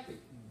everybody happy.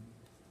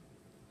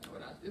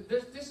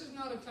 This is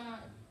not a time.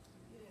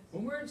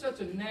 When we're in such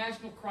a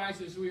national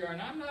crisis we are,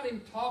 and I'm not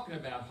even talking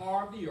about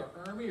Harvey or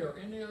Irma or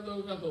any of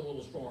those other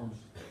little storms,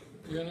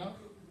 you know.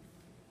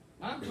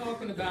 I'm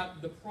talking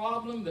about the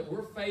problem that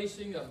we're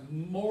facing of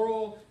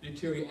moral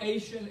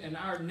deterioration in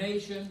our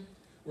nation,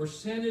 where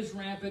sin is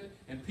rampant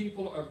and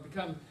people are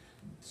become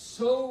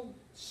so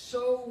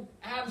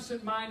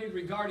absent-minded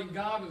regarding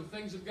God and the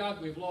things of God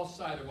that we've lost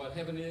sight of what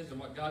heaven is and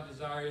what God's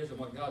desire is and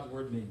what God's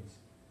word means.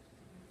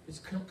 It's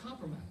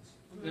compromise.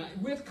 Now,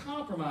 with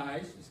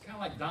compromise, it's kind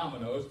of like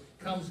dominoes,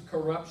 comes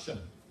corruption.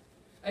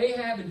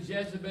 Ahab and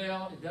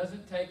Jezebel, it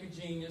doesn't take a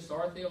genius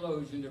or a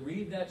theologian to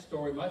read that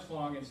story much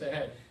longer and say,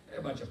 hey, they're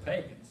a bunch of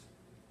pagans.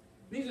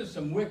 These are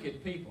some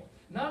wicked people.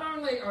 Not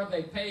only are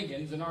they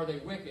pagans and are they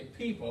wicked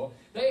people,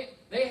 they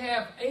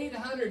have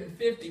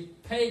 850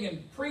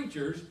 pagan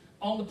preachers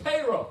on the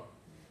payroll.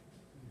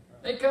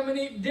 They come and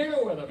eat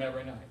dinner with them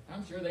every night.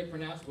 I'm sure they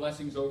pronounce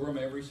blessings over them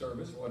every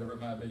service, or whatever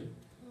it might be.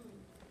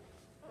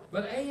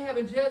 But Ahab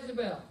and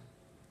Jezebel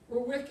were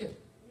wicked.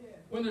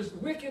 When there's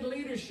wicked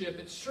leadership,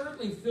 it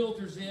certainly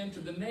filters into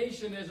the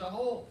nation as a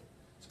whole.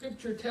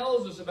 Scripture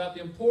tells us about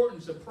the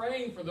importance of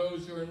praying for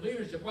those who are in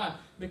leadership. Why?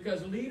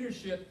 Because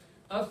leadership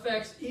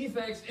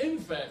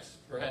infects,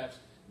 perhaps,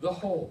 the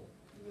whole.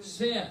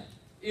 Sin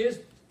is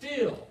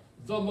still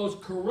the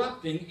most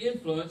corrupting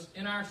influence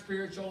in our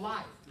spiritual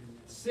life.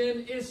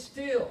 Sin is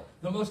still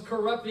the most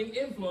corrupting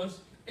influence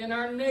in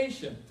our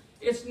nation.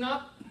 It's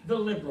not the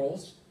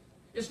liberals.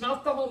 It's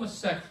not the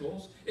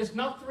homosexuals. It's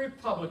not the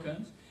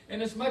Republicans.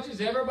 And as much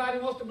as everybody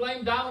wants to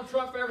blame Donald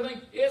Trump for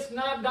everything, it's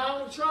not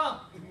Donald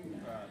Trump.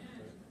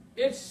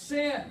 It's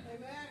sin.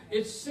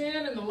 It's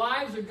sin in the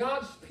lives of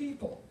God's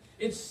people.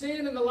 It's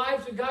sin in the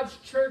lives of God's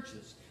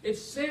churches.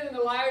 It's sin in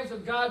the lives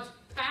of God's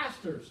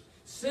pastors.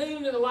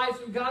 Sin in the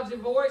lives of God's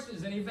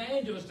voices and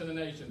evangelists in the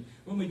nation.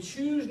 When we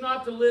choose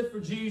not to live for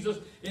Jesus,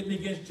 it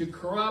begins to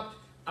corrupt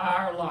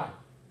our life.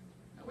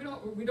 Now,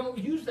 we don't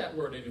use that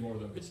word anymore,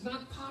 though. It's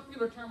not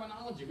popular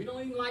terminology. We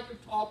don't even like to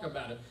talk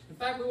about it. In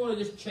fact, we want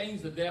to just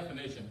change the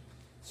definition.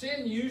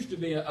 Sin used to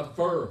be a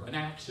verb, an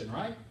action,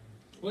 right?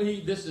 Well,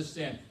 this is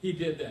sin. He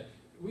did that.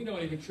 We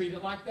don't even treat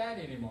it like that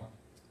anymore.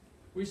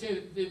 We say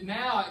that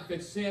now, if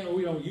it's sin, or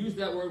we don't use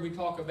that word, we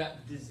talk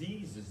about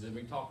diseases and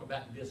we talk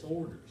about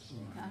disorders.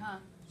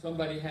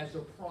 Somebody has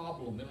a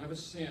problem. They don't have a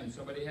sin.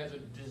 Somebody has a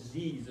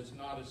disease. It's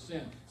not a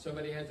sin.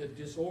 Somebody has a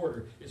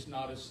disorder. It's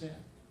not a sin.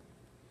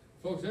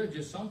 Folks, there are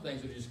just some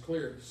things that are just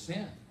clear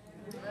sin.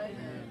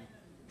 Amen.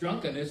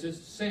 Drunkenness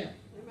is sin.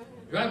 Amen.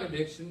 Drug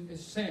addiction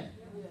is sin.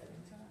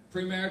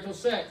 Premarital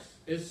sex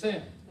is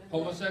sin.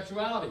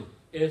 Homosexuality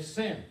is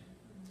sin.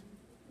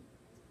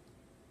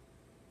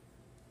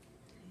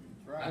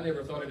 I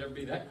never thought it'd ever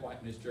be that quiet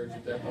in this church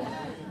at that point.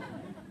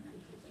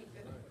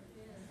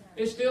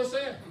 It's still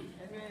sin.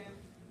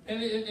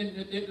 And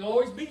it'll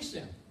always be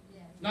sin.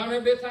 Not going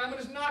to be a time when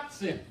it's not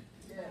sin.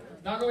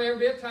 Not going to ever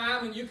be a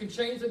time when you can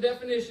change the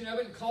definition of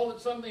it and call it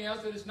something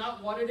else, that it's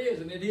not what it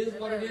is. And it is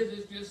what it is.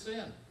 It's just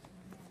sin.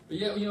 But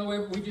yet,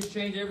 we just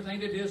change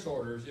everything to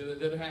disorders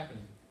that are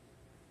happening.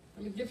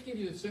 I mean, just give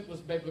you the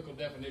simplest biblical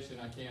definition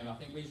I can. I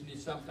think we need to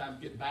sometimes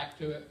get back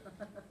to it.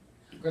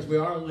 Because we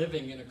are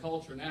living in a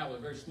culture now with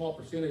a very small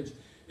percentage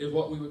is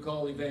what we would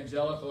call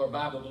evangelical or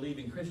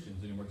Bible-believing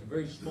Christians anymore. It's a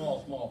very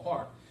small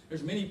part.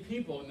 There's many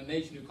people in the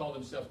nation who call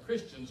themselves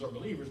Christians or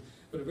believers,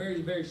 but a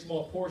very, very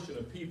small portion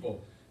of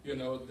people,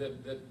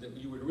 that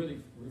you would really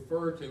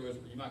refer to as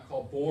what you might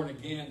call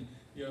born-again,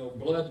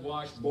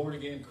 blood-washed,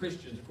 born-again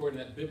Christians, according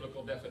to that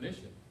biblical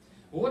definition.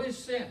 Well, what is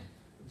sin?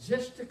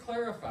 Just to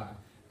clarify,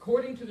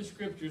 according to the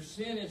Scriptures,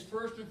 sin is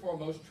first and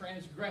foremost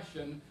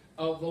transgression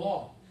of the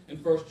law. In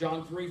 1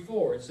 John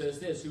 3:4, it says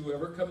this: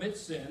 whoever commits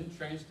sin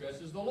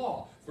transgresses the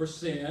law, for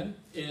sin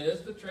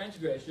is the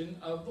transgression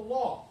of the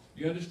law.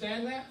 Do you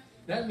understand that?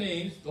 That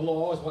means the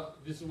law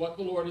is what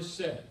the Lord has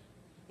said.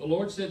 The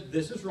Lord said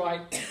this is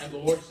right, and the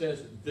Lord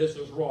says this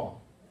is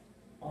wrong.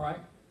 All right?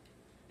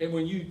 And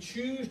when you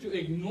choose to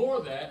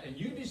ignore that and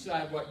you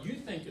decide what you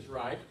think is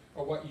right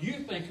or what you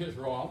think is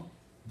wrong,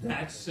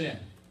 that's sin.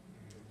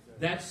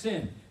 That's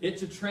sin.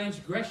 It's a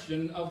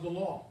transgression of the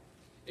law.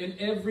 In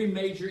every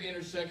major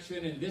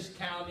intersection in this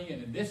county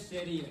and in this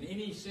city and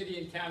any city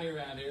and county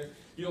around here,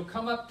 you'll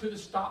come up to the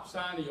stop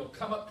sign or you'll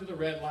come up to the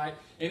red light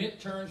and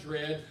it turns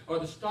red, or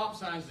the stop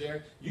sign's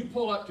there. You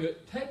pull up to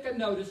it. Take a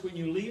notice when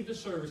you leave the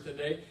service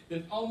today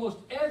that almost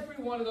every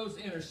one of those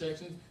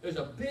intersections, there's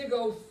a big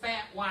old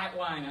fat white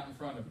line out in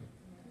front of you.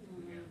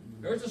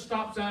 There's a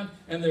stop sign,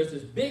 and there's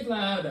this big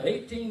line about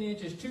 18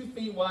 inches, 2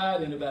 feet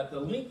wide, and about the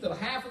length of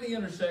half of the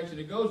intersection.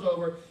 It goes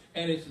over,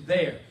 and it's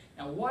there.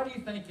 Now, what do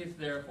you think it's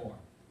there for?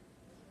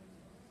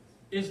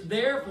 It's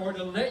therefore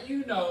to let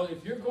you know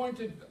if you're going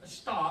to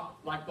stop,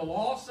 like the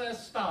law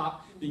says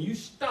stop, then you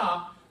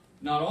stop,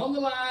 not on the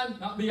line,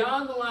 not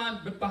beyond the line,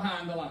 but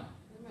behind the line.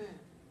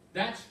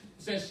 That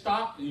says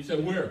stop, and you say,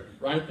 where?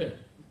 Right there.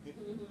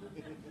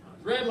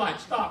 Red light,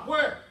 stop,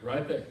 where?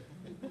 Right there.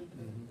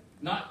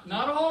 Not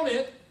on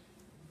it.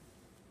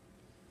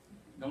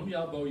 Don't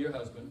elbow your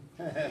husband.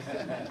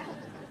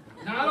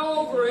 Not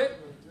over it.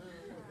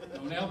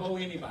 Don't elbow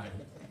anybody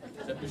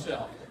except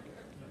yourself.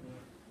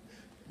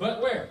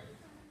 But where?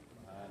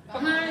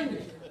 Behind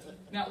it.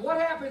 Now, what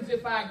happens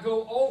if I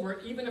go over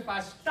it, even if I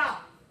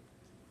stop?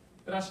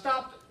 But I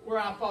stopped where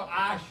I thought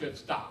I should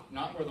stop,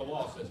 not where the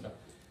law says stop.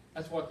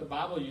 That's what the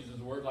Bible uses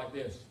a word like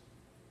this.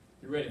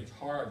 You ready? It's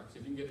hard. See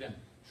if you can get it down.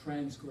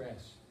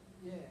 Transgress.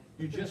 Yeah.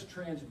 You just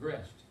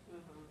transgressed.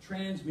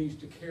 Trans means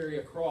to carry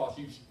across.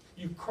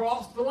 You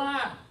crossed the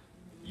line.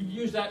 You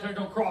use that term,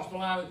 don't cross the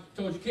line.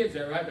 Told your kids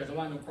that, right? There's a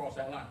line, don't cross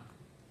that line.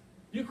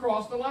 You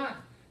crossed the line.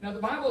 Now the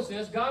Bible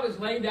says God has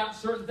laid out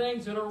certain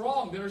things that are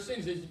wrong, that are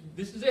sins.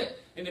 This is it.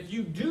 And if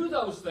you do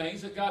those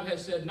things that God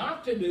has said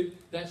not to do,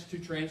 that's to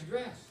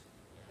transgress.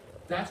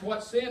 That's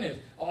what sin is.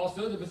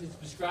 Also, it's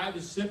described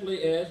as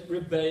simply as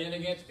rebellion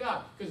against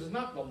God. Because it's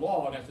not the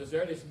law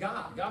necessarily, it's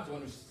God. God's the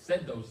one who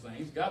said those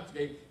things.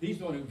 He's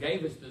the one who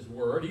gave us this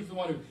word. He's the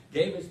one who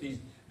gave us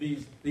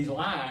these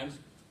lines.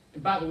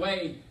 And by the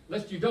way,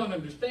 lest you don't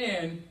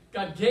understand,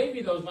 God gave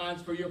you those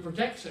lines for your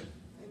protection.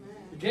 Amen.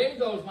 He gave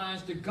those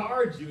lines to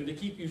guard you and to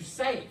keep you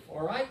safe,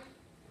 all right?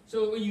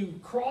 So when you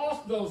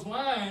cross those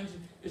lines,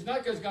 it's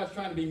not because God's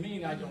trying to be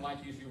mean, I don't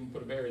like you, so you can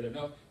put a barrier there.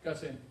 No,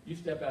 God's saying, you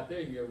step out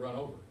there, you get run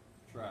over.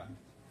 That's right.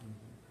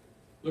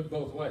 Look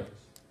both ways.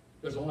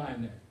 There's a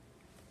line there.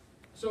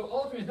 So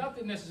ultimately, it's not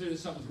that necessarily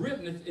that something's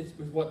written, it's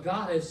what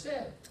God has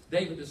said.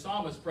 David the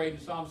psalmist prayed in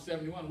Psalm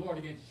 71, Lord,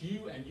 against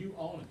you and you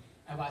only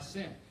have I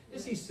sinned.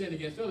 Yes, he sinned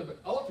against others, but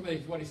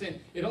ultimately, what he's saying,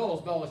 it all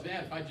boils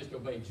down, if I just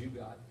obeyed you,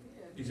 God,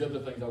 these other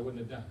things I wouldn't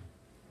have done.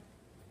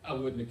 I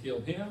wouldn't have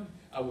killed him.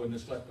 I wouldn't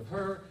have slept with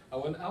her.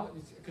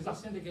 Because I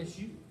sinned against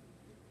you.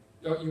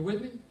 Are you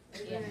with me?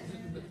 Yes.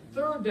 The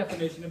third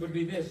definition would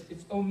be this.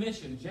 It's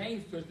omission.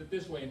 James puts it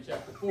this way in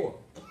chapter 4.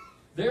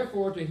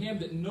 Therefore, to him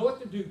that knoweth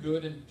to do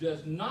good and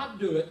does not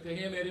do it, to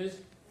him it is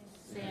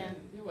Sin.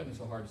 It wasn't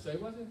so hard to say,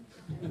 was it?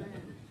 Amen.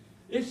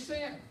 It's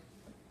sin.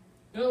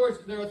 In other words,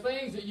 there are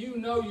things that you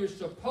know you're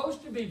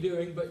supposed to be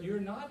doing, but you're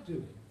not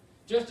doing.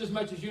 Just as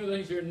much as you know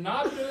things you're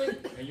not doing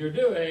and you're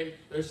doing,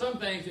 there's some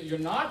things that you're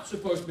not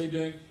supposed to be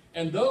doing,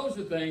 and those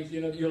are things,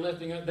 that you're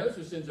lifting up. Those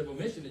are sins of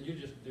omission that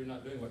you're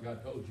not doing what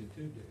God told you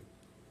to do.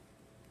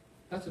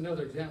 That's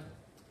another example.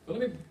 But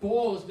let me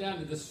boil this down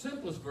to the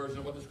simplest version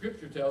of what the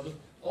Scripture tells us.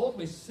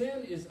 Ultimately,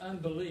 sin is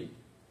unbelief.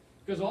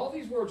 Because all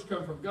these words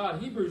come from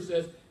God. Hebrews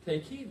says,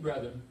 take heed,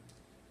 brethren.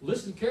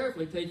 Listen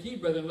carefully, take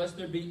heed, brethren, lest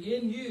there be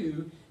in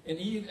you an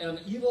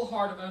evil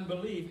heart of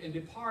unbelief in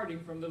departing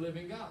from the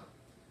living God.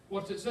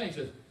 What's it saying? It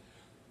says,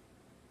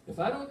 if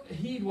I don't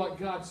heed what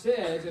God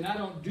says and I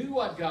don't do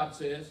what God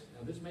says,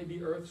 now this may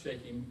be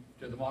earth-shaking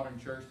to the modern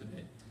church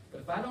today,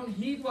 but if I don't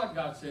heed what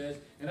God says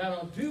and I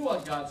don't do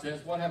what God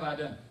says, what have I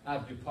done?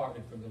 I've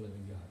departed from the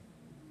living God.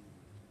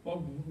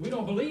 Well, we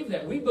don't believe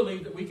that. We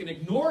believe that we can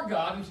ignore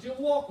God and still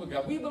walk with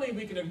God. We believe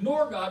we can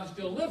ignore God and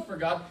still live for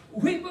God.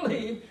 We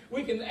believe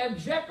we can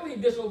abjectly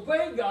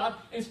disobey God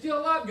and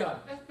still love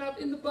God. That's not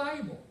in the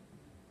Bible.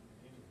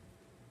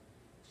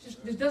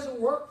 It doesn't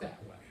work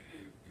that way.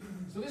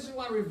 So this is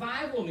why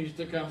revival needs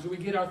to come, so we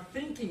get our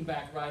thinking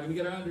back right and we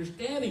get our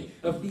understanding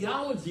of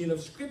theology and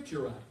of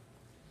Scripture right.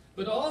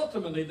 But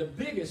ultimately, the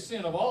biggest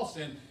sin of all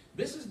sin,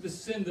 this is the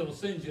sin that will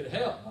send you to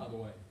hell, by the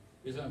way,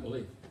 is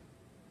unbelief.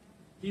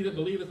 He that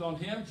believeth on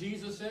him,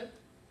 Jesus said,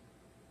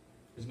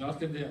 is not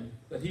condemned.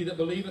 But he that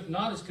believeth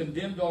not is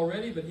condemned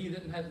already, but he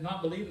that hath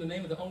not believed in the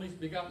name of the only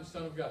begotten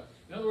Son of God.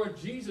 In other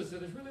words, Jesus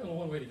said there's really only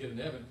one way to get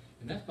into heaven,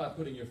 and that's by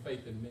putting your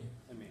faith in me,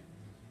 Amen.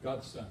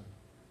 God's Son.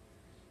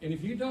 And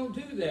if you don't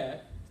do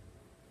that,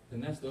 then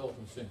that's the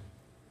ultimate sin.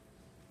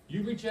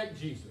 You reject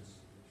Jesus.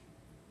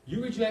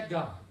 You reject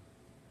God.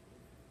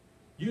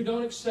 You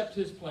don't accept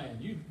his plan,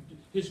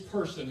 his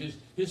person,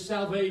 his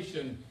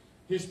salvation,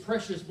 his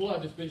precious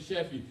blood that's been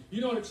shed for you.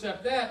 You don't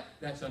accept that,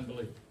 that's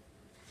unbelief.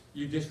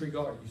 You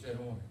disregard it. You say, I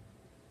don't want it.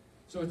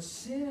 So it's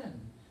sin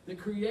that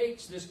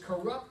creates this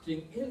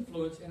corrupting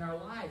influence in our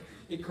life.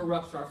 It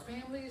corrupts our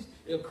families.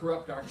 It'll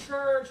corrupt our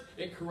church.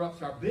 It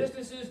corrupts our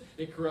businesses.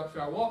 It corrupts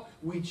our walk.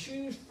 We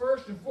choose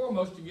first and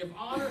foremost to give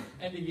honor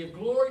and to give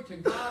glory to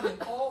God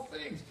in all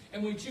things.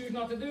 And we choose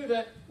not to do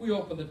that. We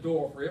open the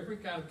door for every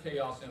kind of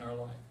chaos in our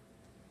life.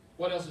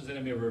 What else is the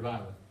enemy of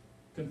revival?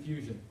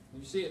 Confusion.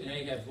 You see it in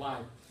Ahab's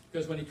life.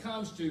 Because when he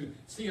comes to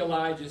see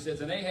Elijah, it says,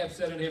 and Ahab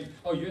said unto him,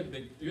 oh, you're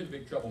the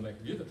big troublemaker.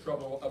 You're the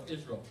trouble of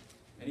Israel.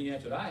 And he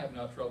answered, I have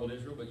not troubled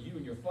Israel, but you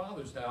and your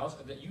father's house,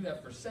 and that you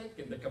have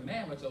forsaken the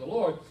commandments of the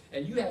Lord,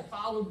 and you have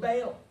followed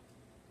Baal.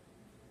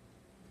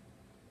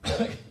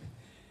 Can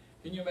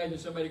you imagine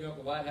somebody going to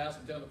the White House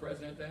and telling the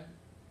president that?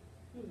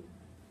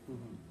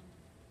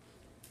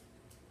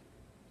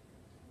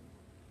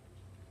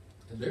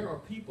 And there are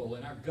people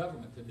in our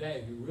government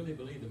today who really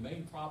believe the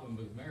main problem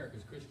with America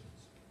is Christians.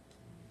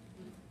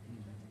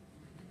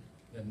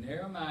 The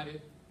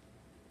narrow-mindedness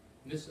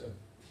of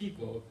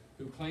people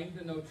who claim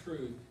to know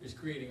truth is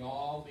creating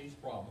all these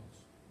problems.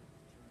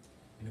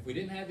 And if we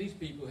didn't have these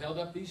people who held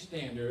up these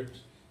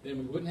standards, then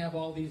we wouldn't have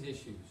all these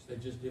issues. They're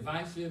just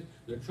divisive,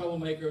 they're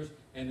troublemakers,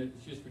 and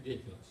it's just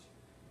ridiculous.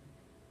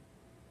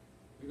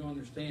 We don't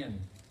understand.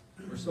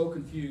 We're so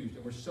confused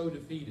and we're so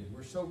defeated.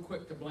 We're so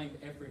quick to blame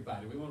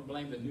everybody. We want to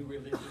blame the new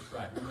religious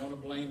right. We want to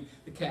blame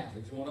the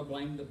Catholics. We want to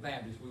blame the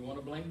Baptists. We want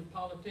to blame the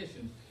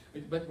politicians.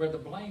 But where the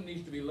blame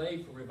needs to be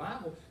laid for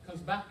revival comes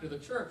back to the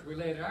church. We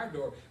lay it at our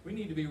door. We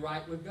need to be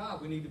right with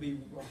God. We need to be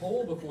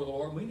whole before the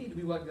Lord. We need to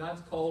be what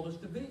God's called us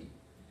to be.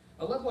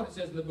 I love what it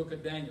says in the book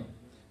of Daniel.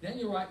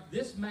 Daniel writes,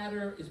 this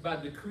matter is by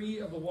decree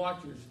of the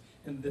watchers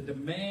and the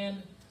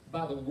demand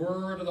by the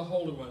word of the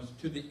holy ones,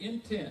 to the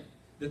intent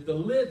that the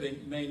living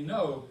may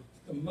know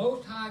the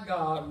Most High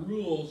God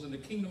rules in the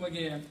kingdom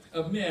again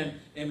of men,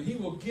 and he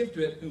will give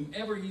to it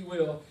whomever he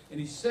will, and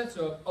he sets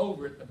up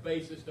over it the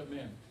basest of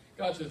men.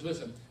 God says,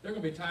 listen, there are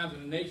going to be times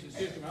in the nation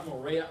system I'm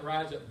going to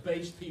rise up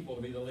base people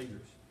to be the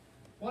leaders.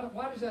 Why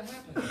does that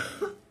happen?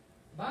 The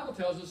Bible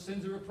tells us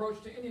sin's a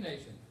reproach to any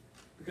nation.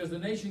 Because the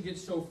nation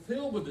gets so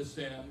filled with the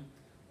sin,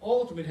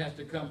 ultimately it has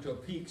to come to a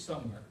peak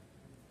somewhere.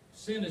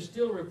 Sin is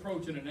still a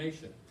reproach in a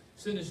nation.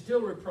 Sin is still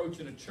a reproach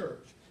in a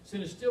church.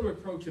 Sin is still a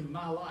reproach in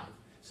my life.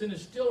 Sin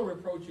is still a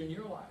reproach in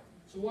your life.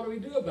 So what do we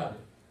do about it?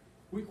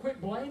 We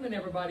quit blaming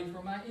everybody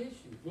for my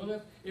issues.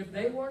 Well, if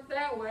they weren't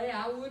that way,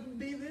 I wouldn't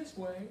be this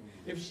way.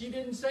 If she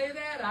didn't say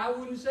that, I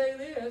wouldn't say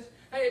this.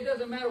 Hey, it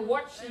doesn't matter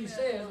what she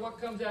says.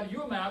 What comes out of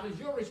your mouth is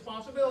your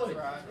responsibility.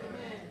 Right.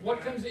 What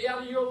comes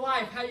out of your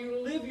life, how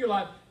you live your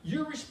life,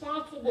 you're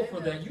responsible for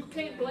that. You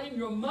can't blame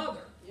your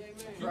mother.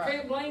 You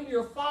can't blame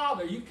your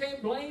father. You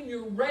can't blame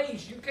your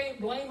race. You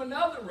can't blame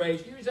another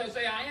race. You just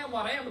say, I am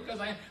what I am because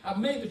I've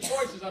made the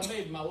choices I've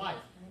made in my life.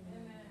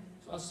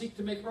 So I seek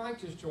to make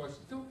righteous choices.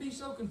 Don't be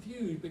so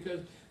confused,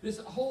 because this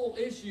whole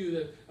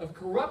issue of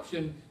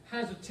corruption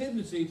has a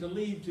tendency to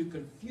lead to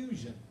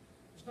confusion.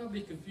 Let's not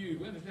be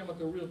confused. We understand what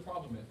the real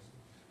problem is.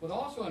 But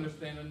also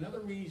understand another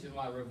reason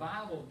why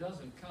revival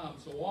doesn't come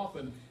so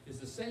often is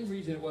the same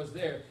reason it was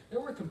there. There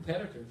were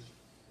competitors.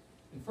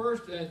 In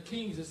 1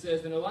 Kings it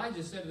says, and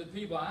Elijah said to the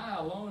people, I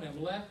alone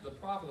am left, the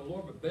prophet of the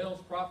Lord, but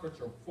Baal's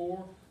prophets are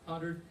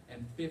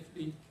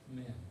 450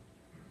 men.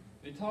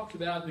 And he talks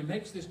about, and he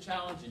makes this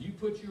challenge, and you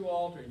put your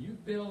altar, and you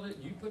build it,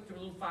 and you put a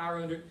little fire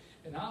under it,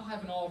 and I'll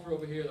have an altar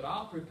over here that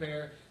I'll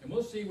prepare, and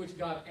we'll see which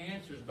God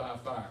answers by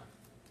fire.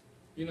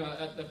 You know,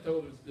 I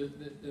told us this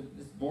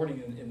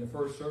morning in the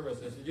first service,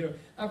 I said, you know,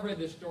 I've read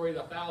this story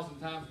 1,000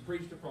 times,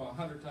 preached it from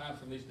 100 times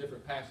from these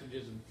different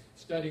passages, and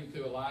studying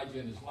through Elijah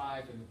and his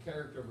life and the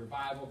character of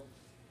revival.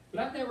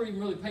 But I've never even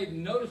really paid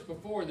notice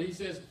before that he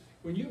says,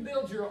 when you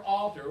build your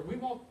altar, we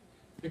want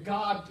the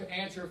God to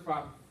answer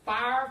from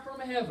fire from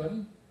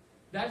heaven.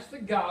 That's the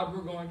God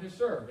we're going to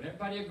serve. And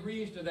everybody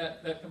agrees to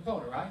that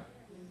component, right?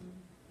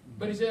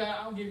 But he said,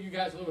 I'll give you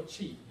guys a little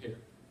cheat here.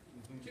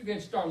 You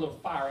can start a little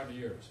fire under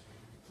yours.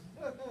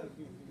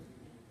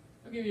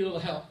 I'll give you a little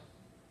help.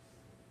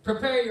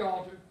 Prepare your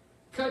altar.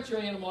 Cut your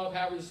animal up,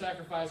 however the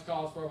sacrifice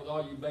calls for, with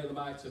all you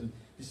Balaamites, and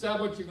decide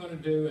what you're going to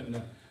do. And,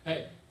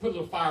 hey, put a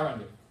little fire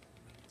under it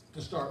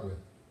to start with.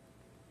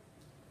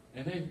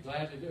 And they're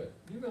glad to do it.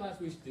 You realize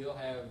we still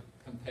have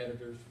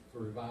competitors for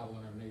revival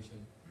in our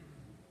nation?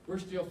 We're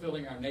still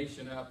filling our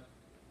nation up,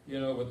 you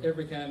know, with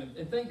every kind of,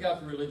 and thank God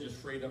for religious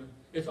freedom.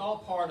 It's all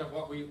part of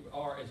what we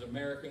are as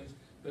Americans.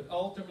 But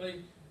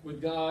ultimately,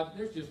 with God,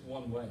 there's just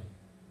one way.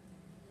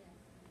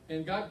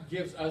 And God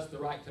gives us the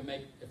right to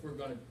make, if we're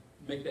going to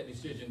make that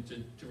decision,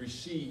 to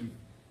receive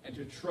and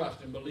to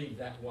trust and believe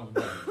that one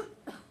way.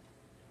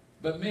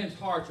 But men's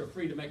hearts are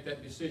free to make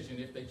that decision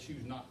if they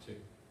choose not to.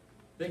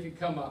 They can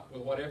come up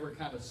with whatever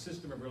kind of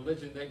system of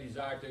religion they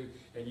desire to,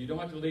 and you don't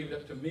have to leave it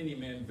up to many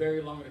men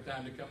very long at a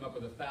time to come up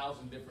with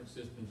 1,000 different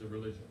systems of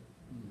religion.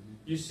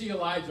 You see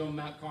Elijah on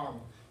Mount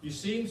Carmel. You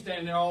see him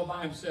standing there all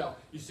by himself.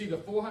 You see the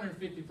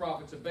 450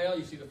 prophets of Baal.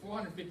 You see the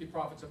 450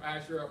 prophets of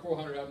Asherah,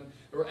 400 of them.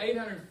 There were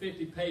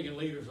 850 pagan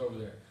leaders over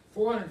there.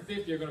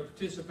 450 are going to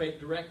participate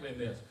directly in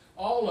this.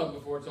 All of them,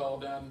 before it's all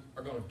done,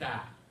 are going to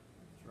die.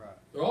 That's right.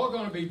 They're all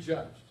going to be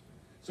judged.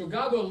 So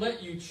God will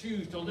let you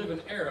choose to live in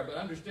error, but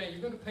understand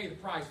you're going to pay the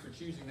price for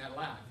choosing that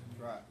life.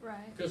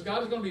 Right. Because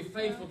God is going to be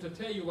faithful to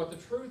tell you what the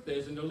truth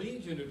is and to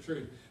lead you into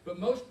truth. But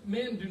most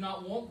men do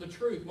not want the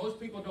truth. Most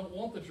people don't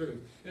want the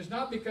truth. And it's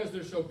not because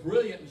they're so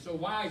brilliant and so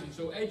wise and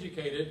so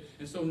educated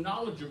and so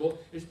knowledgeable.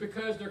 It's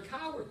because they're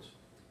cowards.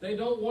 They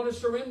don't want to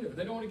surrender.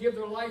 They don't want to give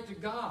their life to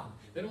God.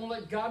 They don't want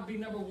to let God be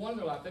number one in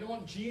their life. They don't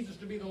want Jesus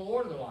to be the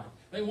Lord of their life.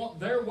 They want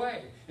their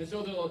way. And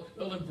so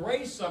they'll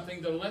embrace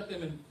something that'll let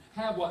them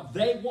have what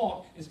they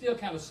want and still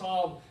kind of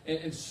solve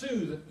and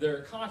soothe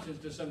their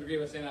conscience to some degree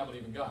by saying, I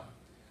believe in God.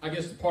 I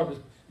guess part of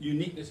the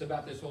uniqueness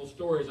about this whole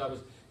story, as I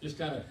was just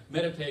kind of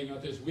meditating on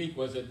this week,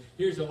 was that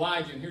here's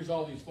Elijah and here's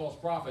all these false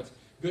prophets.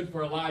 Good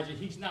for Elijah.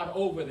 He's not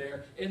over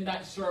there in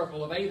that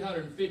circle of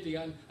 850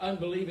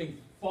 unbelieving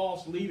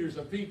false leaders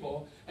of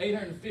people,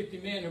 850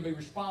 men who will be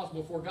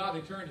responsible for God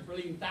eternity for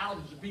leading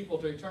thousands of people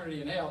to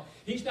eternity in hell.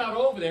 He's not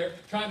over there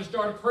trying to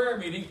start a prayer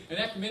meeting, an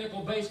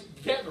ecumenical-based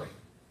gathering.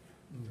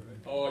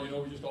 Oh, you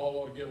know, we just all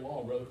ought to get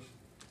along, brothers.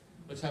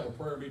 Let's have a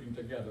prayer meeting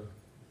together.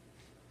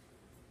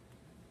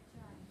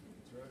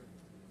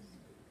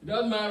 It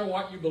doesn't matter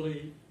what you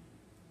believe.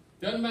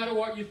 It doesn't matter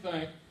what you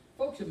think.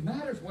 Folks, it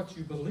matters what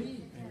you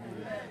believe.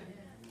 Amen.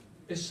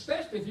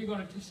 Especially if you're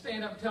going to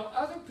stand up and tell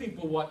other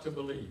people what to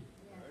believe.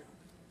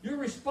 You're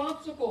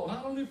responsible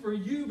not only for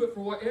you, but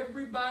for what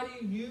everybody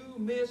you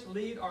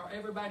mislead or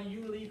everybody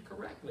you lead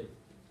correctly.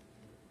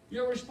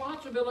 Your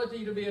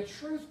responsibility to be a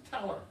truth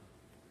teller,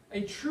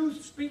 a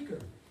truth speaker,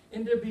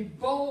 and to be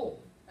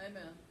bold.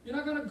 Amen. You're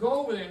not going to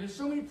go over there. And there's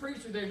so many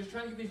preachers there just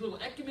trying to get these little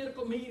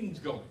ecumenical meetings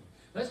going.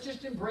 Let's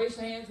just embrace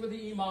hands with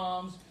the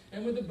imams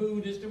and with the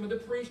Buddhist and with the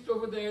priest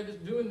over there that's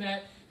doing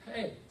that.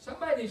 Hey,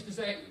 somebody needs to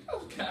say,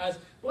 those guys,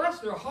 bless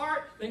their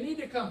heart. They need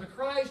to come to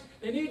Christ.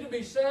 They need to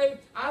be saved.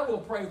 I will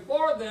pray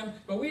for them,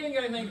 but we ain't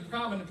got anything in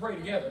common to pray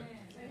together.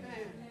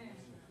 Amen.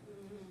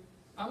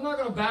 I'm not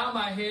going to bow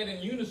my head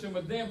in unison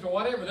with them to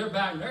whatever they're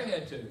bowing their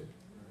head to.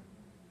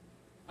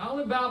 I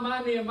only bow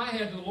my knee and my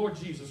head to the Lord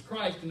Jesus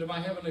Christ and to my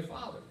Heavenly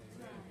Father.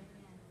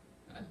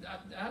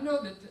 I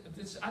know that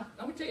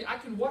let me tell you, I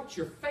can watch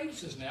your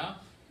faces now,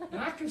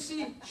 and I can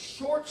see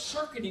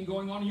short-circuiting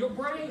going on in your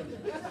brain.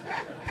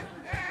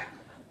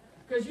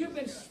 Because you've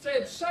been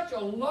fed such a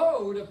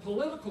load of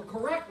political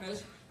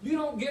correctness, you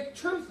don't get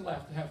truth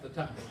left half the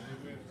time.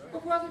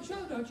 But Brother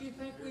Joe, don't you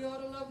think we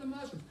ought to love the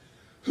Muslims?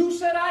 Who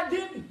said I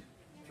didn't?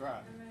 That's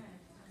right.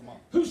 Come on.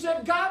 Who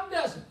said God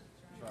doesn't?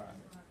 That's right.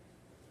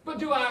 But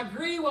do I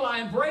agree? Will I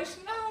embrace?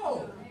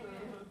 No.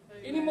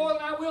 Any more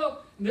than I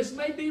will. And this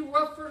may be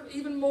rough for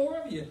even more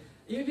of you.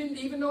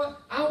 Even though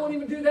I won't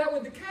even do that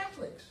with the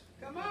Catholics.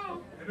 Come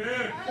on.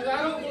 Amen. Because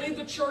I don't believe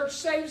the church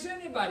saves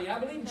anybody. I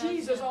believe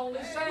Jesus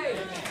only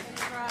saves.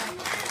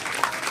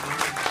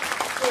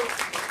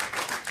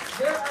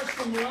 So there are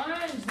some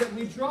lines that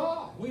we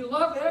draw. We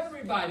love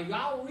everybody.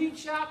 I'll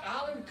reach out.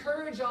 I'll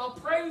encourage. I'll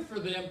pray for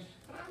them.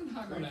 But I'm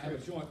not going to have a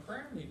joint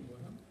prayer meeting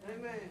with them.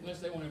 Amen. Unless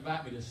they want to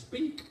invite me to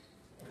speak.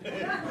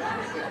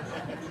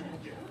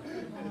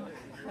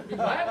 I'd be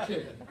glad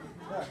to.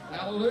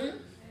 Hallelujah.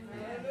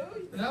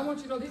 And I want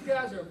you to know these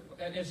guys are,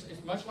 and it's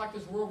much like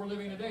this world we're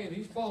living in today.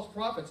 These false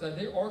prophets,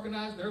 they're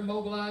organized, they're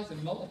mobilized,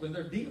 and multiple,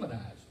 they're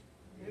demonized.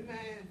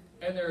 Amen.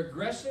 And they're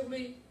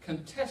aggressively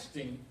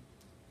contesting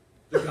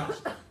the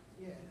gospel.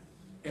 Yes.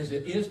 As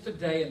it is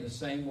today in the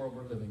same world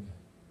we're living in.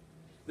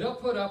 They'll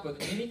put up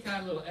with any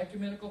kind of little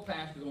ecumenical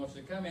pastor that wants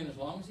to come in, as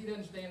long as he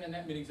doesn't stand in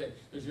that meeting and say,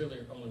 there's really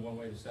only one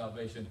way to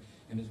salvation,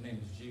 and his name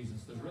is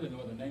Jesus. There's really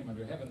no other name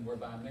under heaven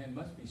whereby man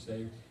must be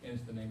saved, and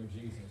it's the name of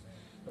Jesus.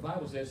 The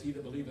Bible says, he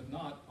that believeth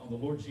not on the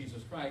Lord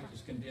Jesus Christ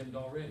is condemned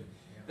already.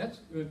 That's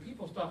when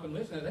people stop and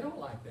listen, they don't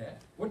like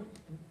that.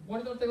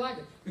 Why don't they like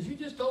it? Because you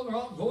just told them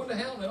they're all going to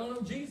hell and they don't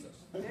know Jesus.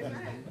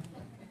 Amen.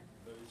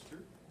 But it's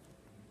true.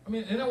 I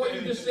mean, isn't that what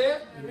you just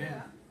said?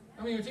 Amen.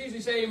 I mean, it's easy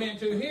to say amen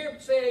to here,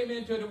 say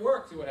amen to it at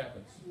work, see what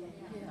happens.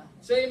 Yeah.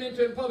 Say amen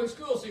to it in public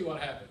school, see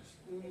what happens.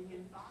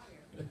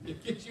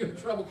 It gets you in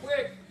trouble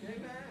quick.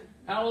 Amen.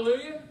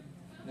 Hallelujah.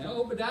 Now,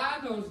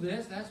 Obadiah knows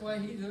this. That's why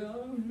he said,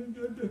 oh, you're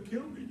going to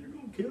kill me. You're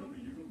going to kill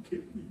me. You're going to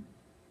kill me.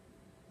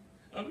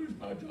 I lose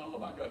my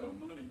job. I got no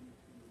money.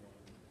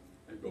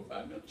 I go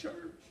find a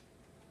church.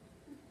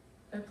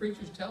 And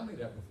preachers tell me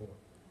that before.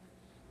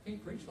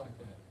 Can't preach like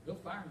that. They'll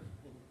fire me.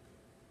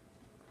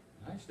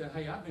 I said,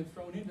 hey, I've been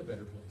thrown into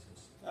better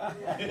places.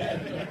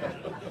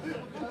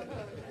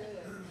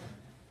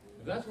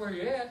 If that's where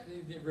you're at,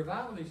 the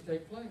revival needs to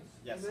take place.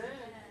 Yes. Amen.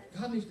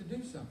 God needs to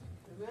do something.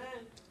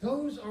 Amen.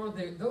 Those are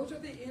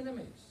the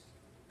enemies.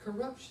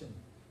 Corruption,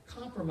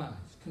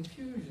 compromise,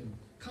 confusion,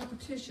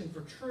 competition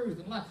for truth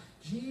and life.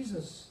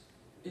 Jesus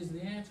is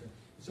the answer.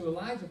 So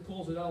Elijah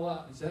pulls it all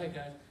out and says, hey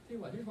guys, tell you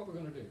what, here's what we're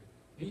going to do.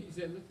 He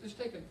said, let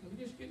me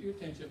just get your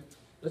attention.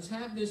 Let's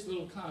have this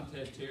little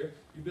contest here.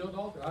 You build an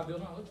altar, I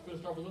build an altar. Let's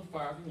start with a little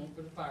fire. If you want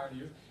to put a fire in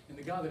yours. And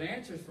the God that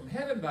answers from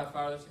heaven by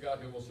fire, that's the God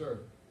who will serve.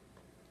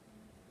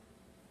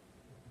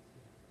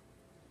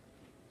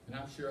 And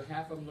I'm sure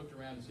half of them looked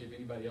around to see if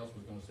anybody else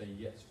was going to say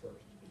yes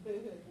first.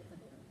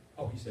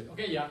 Oh, he said,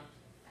 okay, yeah.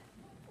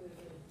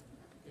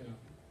 You know,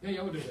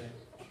 yeah, we'll do that.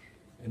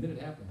 And then it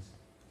happens.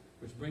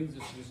 Which brings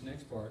us to this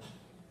next part,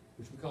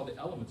 which we call the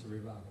elements of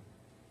revival.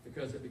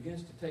 Because it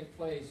begins to take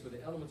place with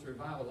the elements of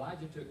revival.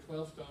 Elijah took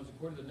 12 stones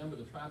according to the number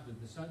of the tribes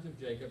of the sons of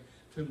Jacob,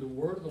 to whom the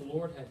word of the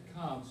Lord had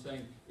come,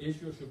 saying,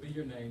 Israel shall be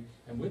your name.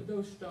 And with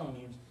those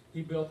stones,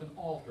 he built an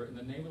altar in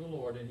the name of the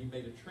Lord, and he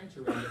made a trench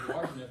around it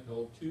large enough to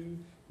hold 2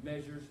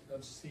 measures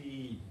of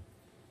seed.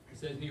 It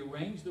says, and he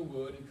arranged the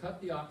wood and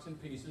cut the ox in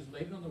pieces,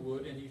 laid it on the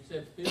wood, and he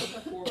said, fill the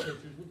 4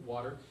 pitchers with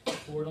water, and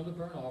pour it on the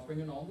burnt offering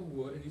and on the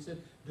wood. And he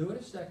said, do it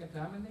a second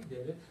time, and they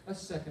did it. A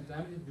second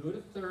time, and he do it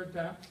a third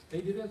time.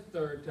 They did it a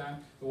third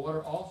time. The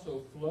water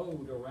also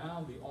flowed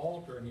around the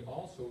altar, and he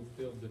also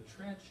filled the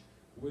trench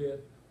with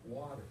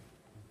water.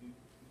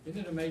 Isn't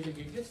it amazing?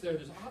 He gets there,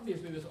 there's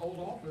obviously this old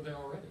altar there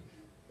already.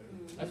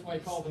 That's why he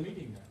called the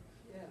meeting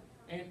there.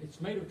 Yeah. And it's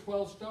made of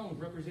 12 stones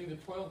representing the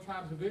 12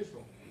 tribes of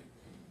Israel.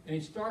 And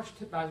he starts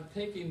by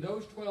taking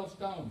those 12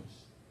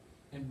 stones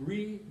and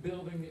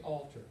rebuilding the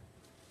altar.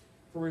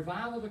 For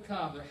revival to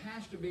come, there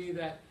has to be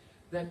that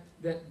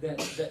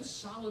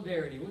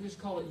solidarity. We'll just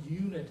call it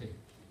unity.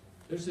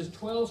 There's this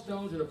 12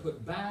 stones that are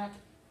put back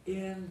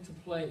into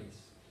place.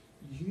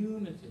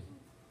 Unity.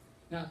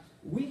 Now,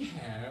 we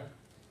have,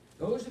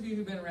 those of you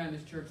who've been around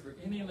this church for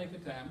any length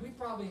of time, we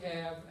probably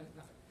have,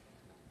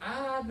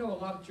 I know a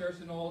lot of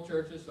churches and all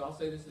churches, so I'll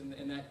say this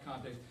in that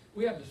context.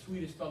 We have the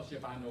sweetest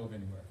fellowship I know of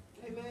anywhere.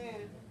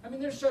 Amen. I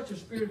mean, there's such a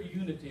spirit of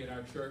unity in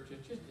our church.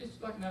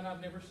 It's like none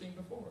I've never seen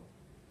before.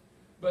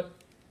 But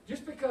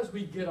just because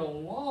we get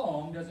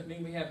along doesn't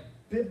mean we have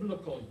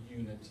biblical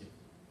unity.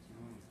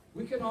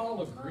 We can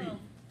all agree.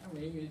 I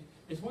mean,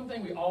 it's one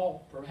thing we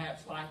all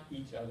perhaps like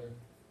each other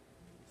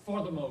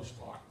for the most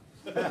part.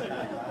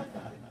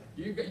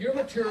 You're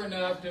mature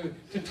enough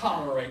to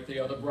tolerate the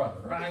other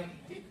brother, right?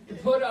 To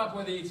put up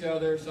with each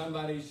other,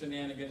 somebody's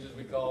shenanigans, as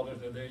we call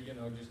it, or you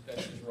know,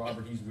 that's just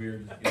Robert, he's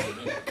weird. You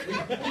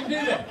can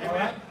do that, all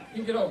right?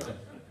 You can get over that.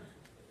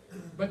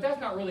 But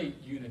that's not really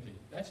unity.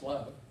 That's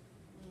love.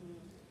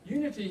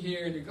 Unity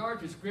here in regard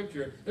to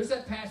Scripture, there's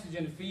that passage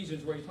in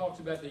Ephesians where he talks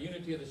about the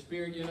unity of the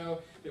Spirit, you know,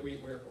 that we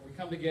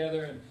come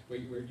together and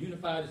we're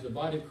unified as the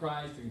body of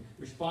Christ, and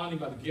responding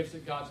by the gifts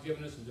that God's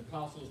given us as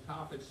apostles,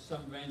 prophets,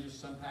 some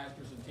evangelists, some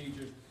pastors and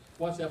teachers.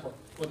 What's that for?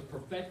 For the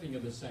perfecting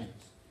of the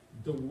saints,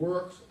 the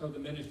works of the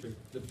ministry,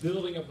 the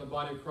building of the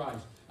body of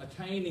Christ,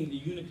 attaining the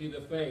unity of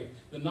the faith,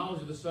 the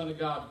knowledge of the Son of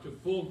God, to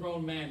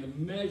full-grown man, the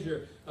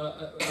measure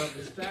of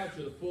the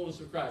stature, the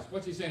fullness of Christ.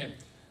 What's he saying?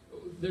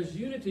 There's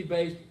unity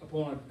based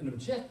upon an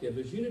objective.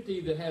 There's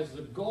unity that has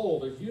a goal.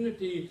 There's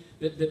unity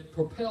that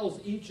propels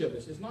each of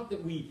us. It's not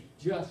that we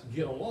just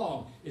get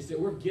along. It's that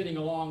we're getting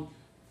along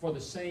for the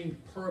same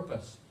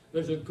purpose.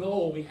 There's a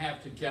goal we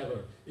have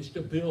together. It's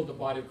to build the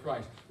body of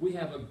Christ. We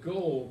have a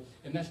goal,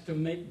 and that's to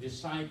make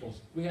disciples.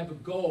 We have a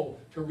goal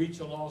to reach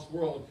a lost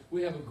world.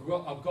 We have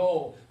a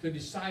goal to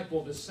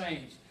disciple the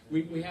saints.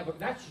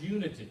 That's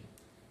unity.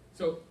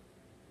 So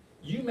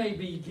you may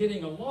be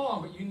getting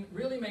along, but you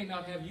really may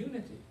not have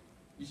unity.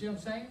 You see what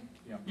I'm saying?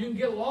 Yeah. You can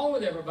get along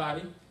with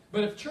everybody,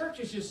 but if church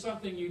is just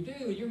something you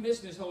do, you're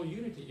missing this whole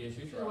unity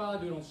issue. You say, well, I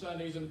do it on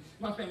Sundays, and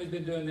my family's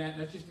been doing that,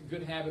 and that's just a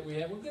good habit we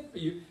have. Well, good for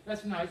you.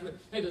 That's nice, but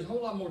hey, there's a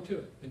whole lot more to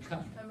it than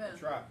coming. Amen.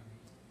 That's right.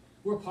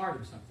 We're part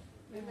of something.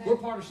 Amen. We're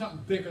part of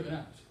something bigger than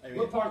us. Amen.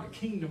 We're part of the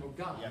kingdom of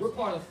God. Yes. We're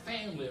part of the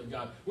family of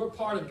God. We're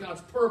part of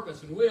God's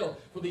purpose and will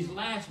for these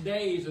last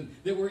days and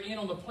that we're in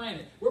on the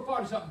planet. We're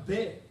part of something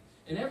big.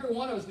 And every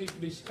one of us needs to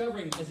be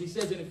discovering, as he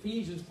says in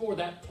Ephesians 4,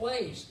 that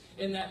place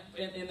in that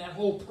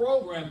whole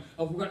program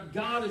of what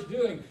God is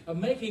doing, of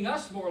making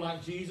us more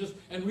like Jesus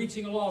and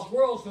reaching a lost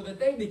world so that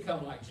they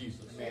become like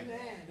Jesus. Amen.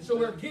 And so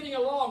we're getting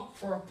along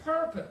for a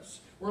purpose.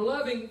 We're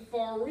loving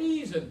for a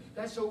reason.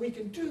 That's so we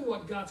can do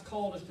what God's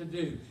called us to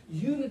do.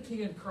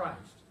 Unity in Christ.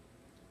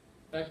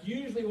 In fact,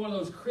 usually one of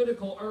those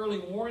critical early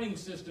warning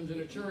systems in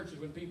a church is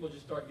when people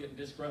just start getting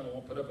disgruntled and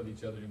won't put up with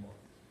each other anymore.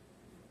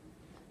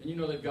 And you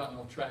know they've gotten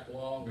off track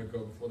long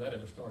ago before that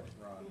ever started.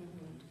 Right.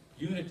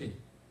 Unity.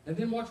 And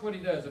then watch what he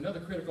does. Another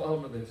critical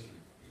element of this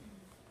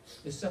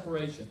is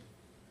separation.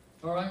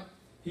 All right?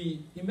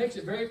 He makes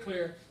it very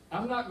clear,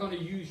 I'm not going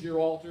to use your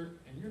altar,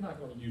 and you're not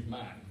going to use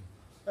mine.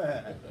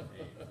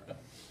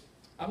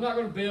 I'm not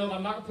going to build,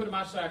 I'm not going to put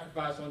my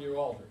sacrifice on your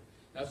altar.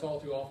 That's all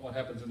too often what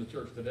happens in the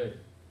church today.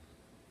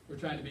 We're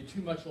trying to be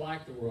too much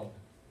like the world.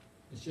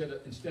 Instead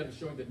of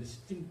showing the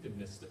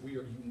distinctiveness that we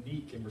are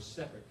unique and we're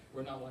separate.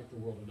 We're not like the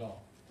world at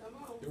all.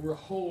 That we're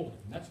holy.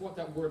 And that's what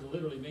that word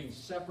literally means.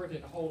 Separate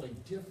and holy.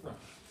 Different.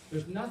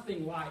 There's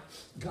nothing like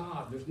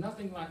God. There's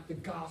nothing like the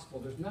gospel.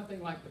 There's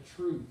nothing like the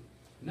truth.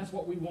 And that's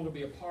what we want to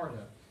be a part of.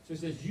 So he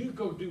says, you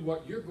go do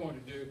what you're going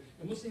to do,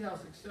 and we'll see how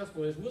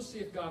successful it is. We'll see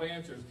if God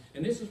answers.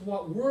 And this is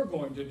what we're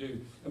going to do.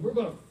 And we're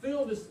going to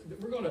fill this,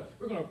 we're going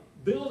to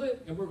build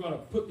it, and we're going to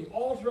put the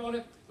altar on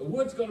it. The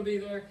wood's going to be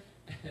there.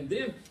 And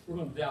then we're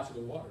going to douse it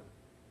with water.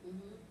 Mm-hmm.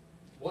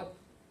 What?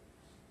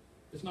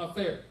 It's not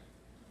fair.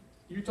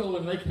 You told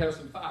them they could have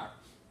some fire.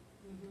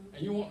 Mm-hmm.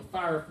 And you want the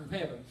fire from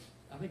heaven.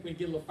 I think we can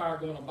get a little fire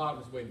going on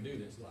Bob's way to do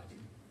this,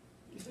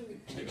 Elijah.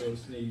 Take a little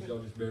sneeze. Y'all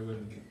just bear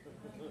with me.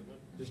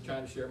 Just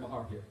trying to share my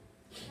heart here.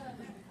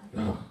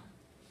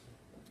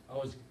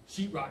 Always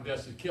sheetrock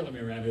dust is killing me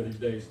around here these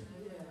days.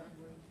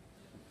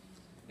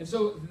 And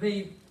so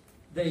they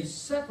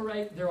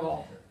separate their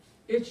altar.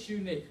 It's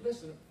unique.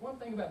 Listen, one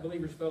thing about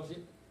Believers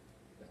Fellowship,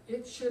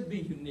 it should be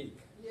unique.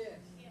 Yes.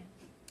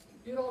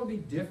 It ought to be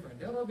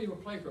different. It ought to be a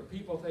place where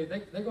people,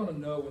 they're going to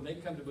know when they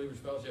come to Believers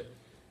Fellowship,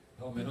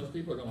 oh man, those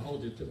people are going to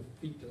hold you to the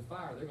feet to the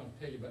fire. They're going to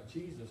tell you about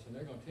Jesus, and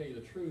they're going to tell you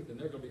the truth, and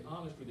they're going to be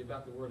honest with you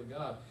about the Word of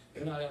God.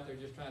 They're not out there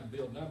just trying to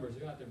build numbers.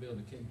 They're out there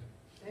building the kingdom.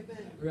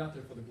 Amen. They're out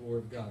there for the glory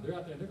of God. They're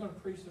out there, and they're going to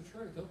preach the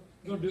truth. They're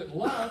going to do it in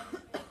love.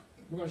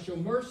 We're going to show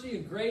mercy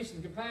and grace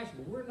and compassion,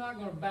 but we're not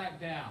going to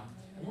back down.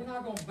 And we're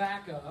not going to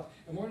back up,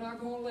 and we're not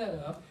going to let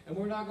up, and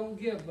we're not going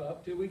to give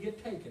up till we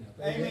get taken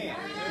up. Amen.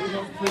 We're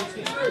going to preach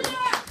the truth.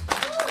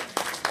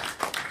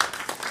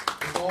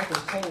 This altar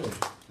is holy.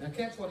 Now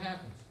catch what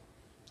happens.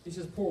 He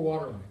says, pour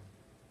water on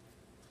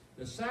it.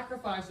 The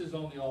sacrifice is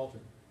on the altar.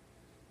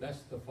 That's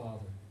the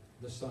Father,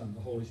 the Son,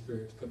 the Holy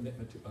Spirit's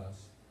commitment to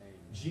us. Amen.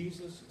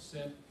 Jesus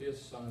sent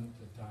His Son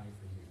to die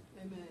for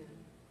you. Amen.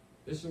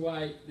 This is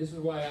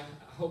why I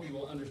hope you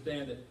will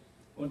understand that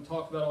want to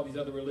talk about all these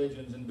other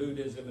religions and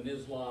Buddhism and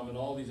Islam and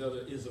all these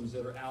other isms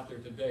that are out there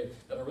today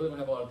that I really don't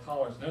have a lot of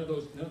tolerance. None of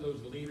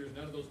those leaders,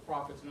 none of those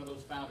prophets, none of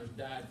those founders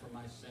died for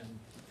my sin.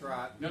 That's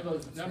right. None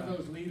of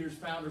those leaders,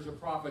 founders, or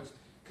prophets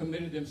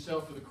committed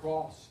themselves to the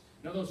cross.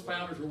 None of those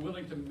founders were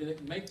willing to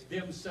make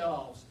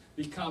themselves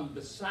become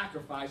the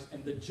sacrifice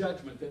and the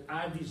judgment that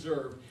I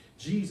deserve.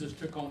 Jesus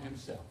took on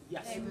himself.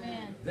 Yes.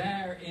 Amen.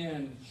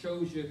 Therein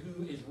shows you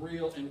who is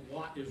real and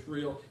what is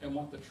real and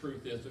what the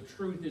truth is. The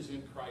truth is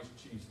in Christ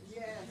Jesus.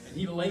 Yes. And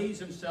he lays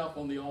himself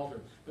on the altar.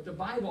 But the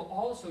Bible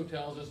also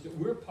tells us that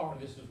we're part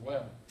of this as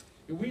well.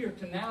 That we are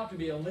now to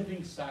be a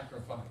living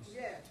sacrifice.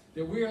 Yes.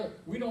 That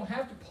we don't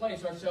have to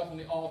place ourselves on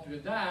the altar to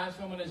die.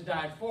 Someone has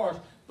died for us.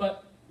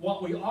 But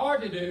what we are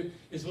to do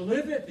is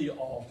live at the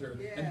altar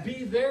and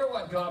be there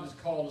what God has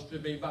called us to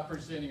be by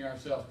presenting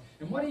ourselves.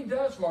 And what he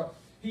does for us,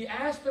 he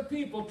asked the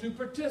people to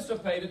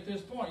participate at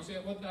this point. You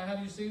say, well, how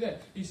do you see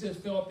that? He says,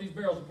 fill up these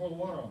barrels and pour the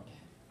water on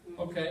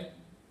them. Okay.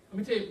 Let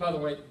me tell you, by the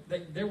way,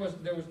 there was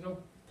no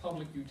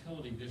public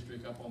utility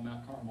district up on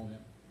Mount Carmel then.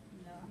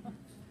 No.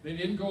 They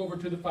didn't go over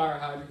to the fire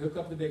hydrant, hook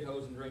up the big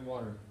hose, and drink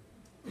water.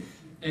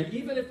 And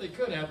even if they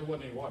could have, there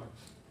wasn't any water.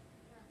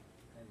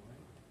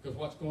 Because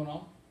what's going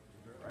on?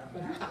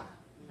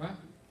 Right?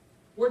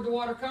 Where'd the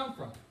water come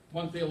from?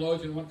 One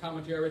theologian, one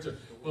commentary said,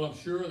 well, I'm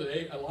sure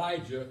that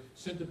Elijah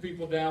sent the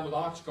people down with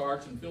ox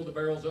carts and filled the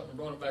barrels up and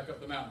brought them back up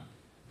the mountain.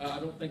 I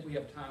don't think we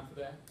have time for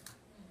that.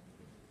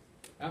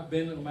 I've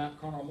been in Mount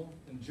Carmel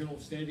in the general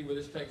vicinity where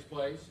this takes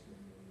place.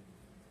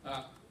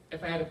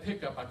 If I had a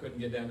pickup, I couldn't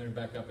get down there and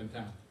back up in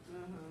time.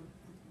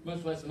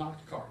 Much less an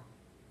ox cart.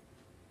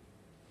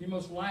 He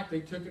most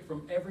likely took it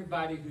from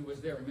everybody who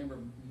was there. Remember,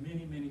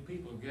 many, many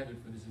people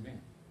gathered for this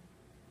event.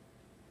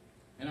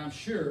 And I'm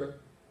sure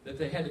that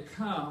they had to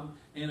come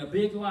in a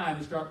big line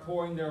and start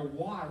pouring their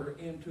water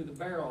into the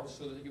barrels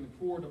so that they could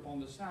be poured upon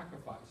the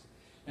sacrifice.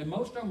 And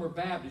most of them were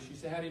Baptists. You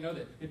say, how do you know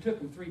that? It took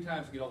them 3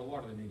 times to get all the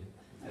water they needed.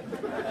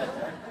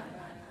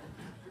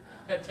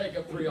 Had to take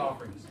up 3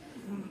 offerings.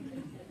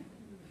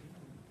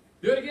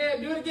 Do it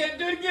again, do it again,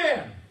 do it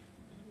again.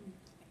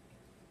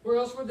 Where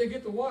else would they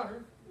get the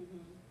water?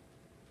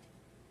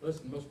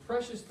 Listen, the most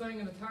precious thing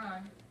in the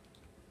time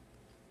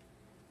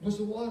was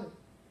the water.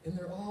 And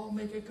they're all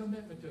making a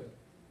commitment to it.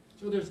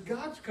 So there's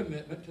God's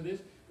commitment to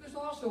this. There's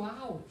also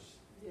ours.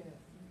 Yeah.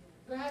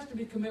 There has to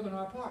be commitment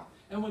on our part.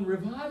 And when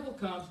revival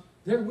comes,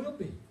 there will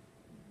be.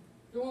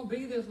 There won't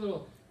be this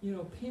little,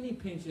 penny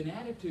pinching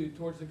attitude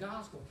towards the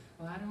gospel.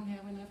 Well, I don't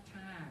have enough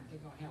time to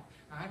go help.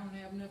 Or I don't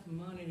have enough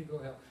money to go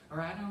help.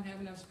 Or I don't have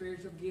enough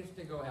spiritual gifts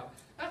to go help.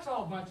 That's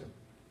all a bunch of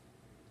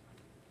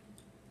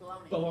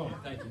baloney.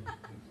 Thank you.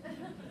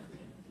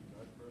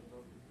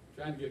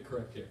 Trying to get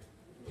correct here.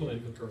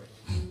 Politically correct.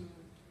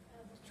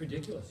 It's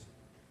ridiculous.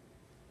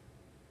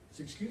 It's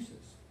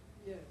excuses.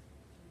 Yeah.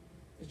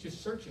 It's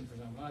just searching for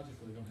something. I just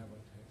really don't have what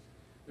it takes.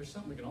 There's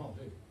something we can all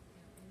do.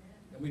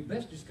 And we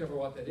best discover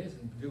what that is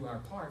and do our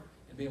part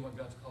in being what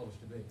God's called us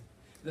to be.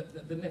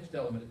 The next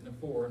element in the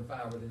 4 and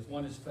 5 of this,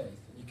 one is faith.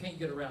 And you can't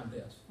get around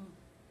this.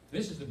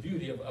 This is the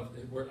beauty of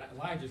what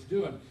Elijah's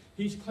doing.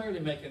 He's clearly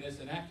making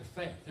this an act of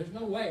faith. There's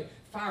no way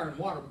fire and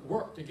water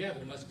work together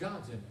unless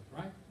God's in it,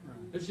 right?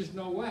 There's just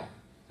no way.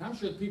 And I'm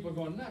sure the people are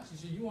going nuts. You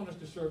see, you want us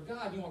to serve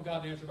God. You want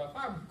God to answer by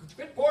fire.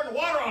 Quit pouring the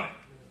water on it.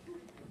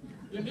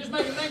 You're just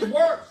making things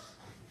worse.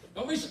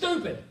 Don't be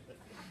stupid.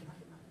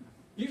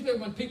 Usually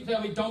when people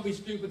tell me don't be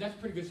stupid, that's a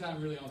pretty good sign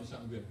I'm really onto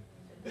something good.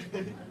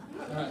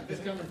 All right, it's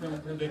coming from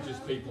religious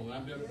people, and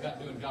I'm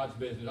doing God's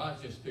business. Oh,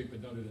 it's just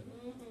stupid. Don't do that.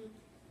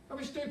 Don't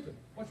be stupid.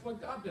 Watch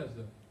what God does,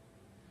 though.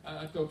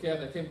 I told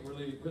Kathy, I came up with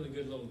a really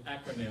good little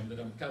acronym that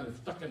I'm kind of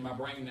stuck in my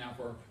brain now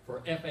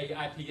for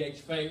F-A-I-T-H,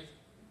 faith.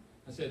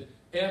 I said,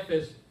 F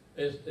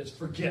is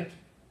forget.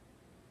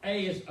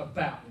 A is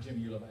about. And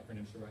Jimmy, you love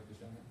acronyms, so write this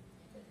down.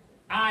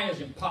 I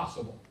is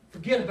impossible.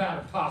 Forget about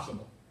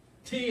impossible.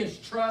 T is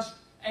trust.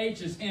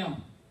 H is him.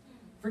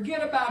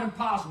 Forget about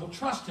impossible.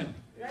 Trust him.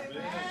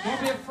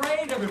 Don't be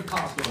afraid of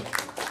impossible.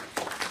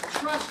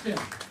 Trust him.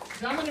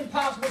 See, I'm in an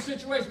impossible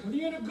situation. When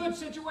you're in a good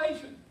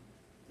situation,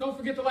 don't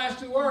forget the last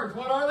 2 words.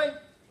 What are they?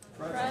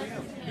 Trust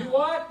him. Do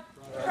what?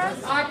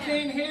 Trust I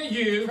can't hear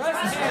you.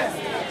 Trust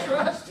him.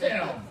 Trust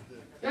him.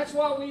 That's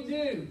what we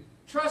do.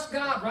 Trust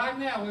God right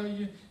now. Well,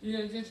 you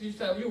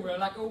say, you were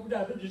like, oh,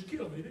 they just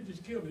killed me. They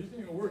just killed me. This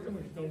ain't going to work. I'm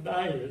just going to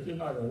die here. It's just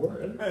not going to work.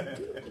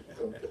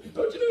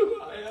 Don't you know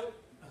who I am?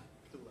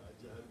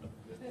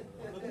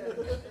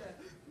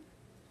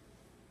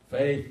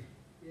 Faith.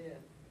 Yeah.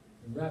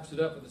 He wraps it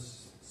up with the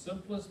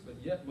simplest but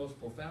yet most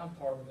profound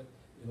part of it.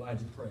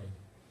 Elijah prayed.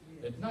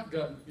 It's not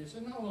God. It's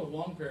not a little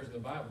long prayers in the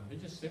Bible. He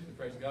just simply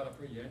prays, God, I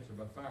pray you answer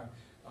by fire.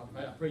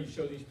 I pray you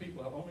show these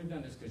people I've only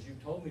done this because you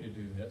told me to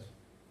do this,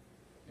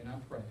 and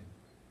I'm praying.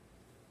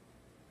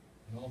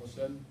 And all of a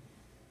sudden,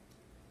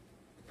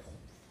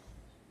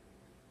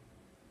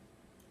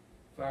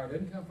 fire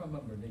didn't come from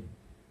underneath.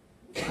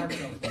 Fire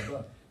comes from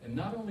above. And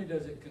not only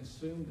does it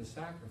consume the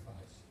sacrifice,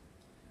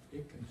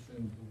 it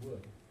consumes the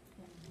wood.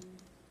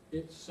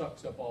 It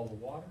sucks up all the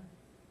water.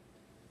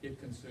 It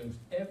consumes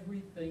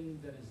everything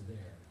that is there.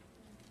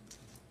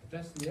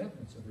 That's the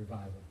evidence of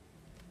revival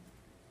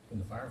when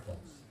the fire falls.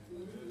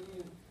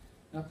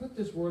 Now put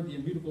this word, the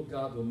immutable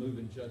God will move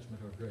in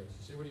judgment or grace.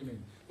 You say, what do you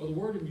mean? Well, the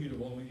word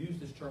immutable, and we've used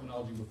this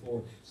terminology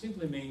before,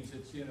 simply means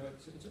it's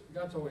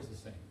God's always the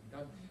same.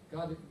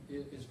 God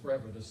is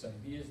forever the same.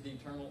 He is the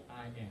eternal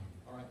I am.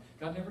 All right?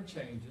 God never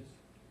changes.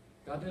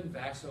 God doesn't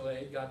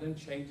vacillate. God doesn't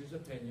change his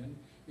opinion.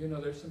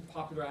 There's some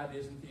popular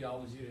ideas in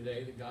theology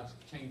today that God's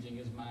changing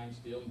his mind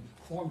still and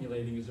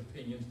formulating his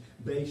opinions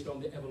based on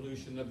the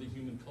evolution of the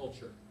human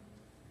culture.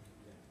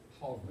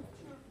 Hogwash.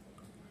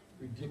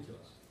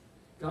 Ridiculous.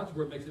 God's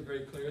word makes it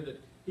very clear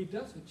that he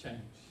doesn't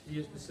change. He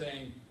is the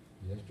same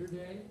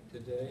yesterday,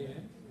 today,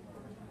 and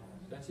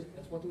that's it.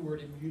 That's what the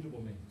word immutable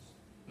means.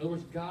 In other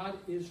words, God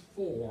is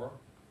for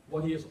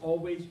what he has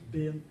always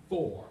been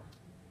for.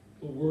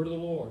 The word of the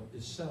Lord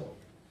is settled.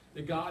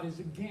 That God is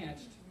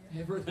against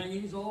everything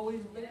he's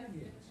always been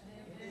against.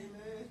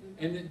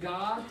 And that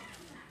God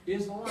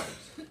is light.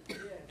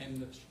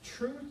 And the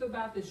truth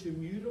about this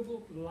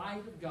immutable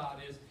light of God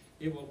is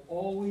it will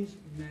always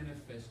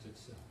manifest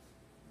itself.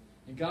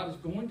 And God is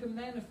going to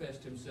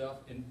manifest himself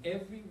in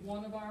every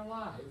one of our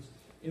lives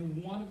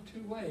in one of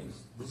two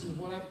ways. This is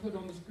what I put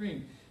on the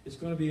screen. It's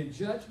going to be in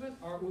judgment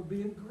or it will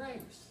be in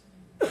grace.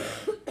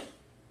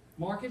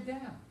 Mark it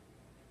down.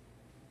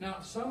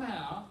 Now,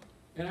 somehow,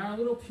 in our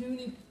little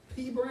puny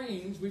pea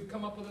brains, we've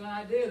come up with an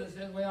idea that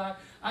says, well,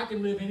 I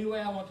can live any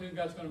way I want to, and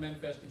God's going to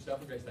manifest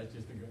himself in grace. That's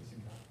just the grace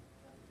of God.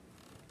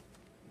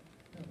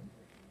 No,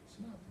 it's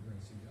not the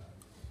grace of God.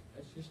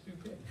 That's just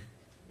stupid.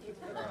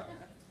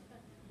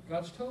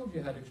 God's told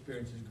you how to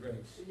experience his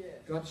grace.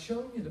 God's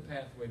shown you the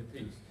pathway to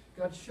peace.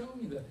 God's shown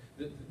you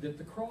that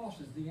the cross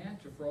is the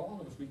answer for all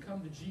of us. We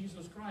come to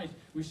Jesus Christ.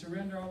 We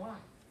surrender our life.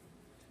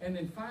 And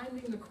in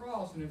finding the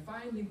cross and in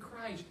finding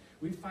Christ,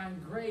 we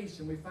find grace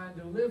and we find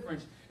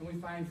deliverance and we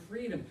find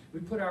freedom.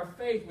 We put our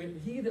faith.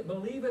 He that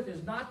believeth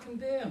is not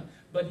condemned,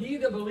 but he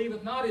that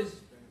believeth not is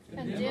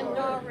Condemned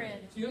already.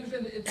 So you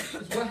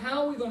understand, well,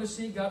 how are we going to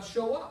see God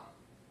show up?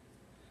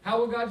 How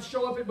will God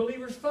show up at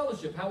Believers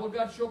Fellowship? How will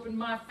God show up in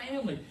my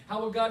family? How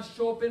will God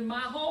show up in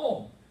my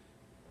home?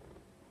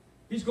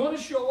 He's going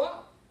to show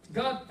up.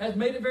 God has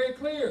made it very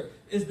clear.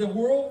 As the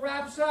world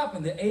wraps up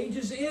and the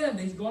ages end,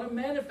 he's going to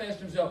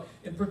manifest himself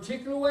in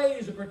particular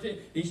ways.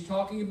 He's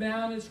talking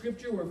about in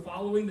Scripture, we're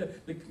following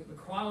the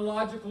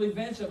chronological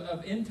events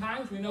of end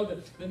times. We know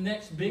that the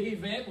next big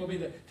event will be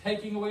the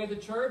taking away of the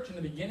church and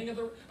the beginning of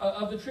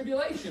the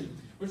tribulation.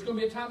 It's going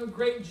to be a time of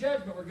great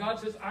judgment where God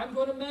says, I'm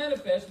going to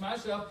manifest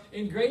myself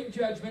in great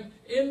judgment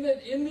in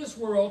this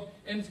world,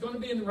 and it's going to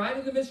be right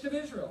in the midst of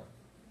Israel.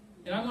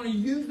 And I'm going to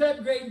use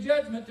that great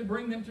judgment to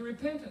bring them to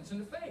repentance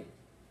and to faith.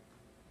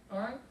 All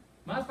right?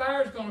 My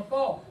fire is going to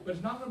fall, but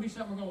it's not going to be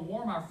something we're going to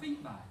warm our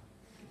feet by.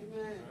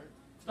 Amen.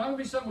 It's not going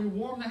to be something we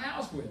warm the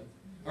house with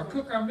or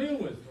cook our meal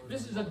with.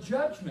 This is a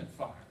judgment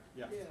fire.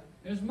 Yeah.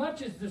 And as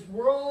much as this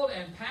world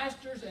and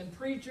pastors and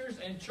preachers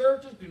and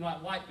churches do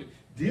not like to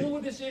deal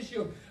with this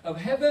issue of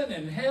heaven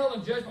and hell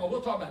and judgment, we'll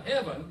talk about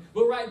heaven.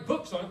 We'll write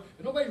books on it,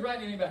 but nobody's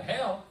writing anything about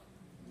hell.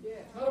 Yeah.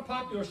 It's not a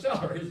popular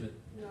seller, is it?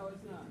 No,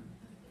 it's not.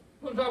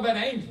 We're talking about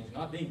angels,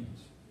 not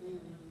demons. Mm-hmm.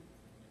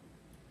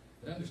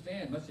 But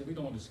understand, much if we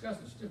don't discuss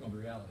it, it's still going to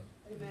be reality.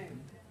 Amen.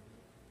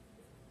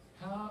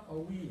 How are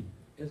we,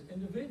 as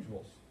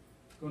individuals,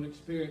 going to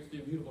experience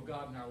the immutable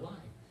God in our life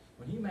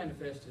when he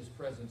manifests his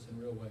presence in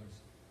real ways?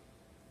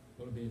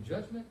 Will it be in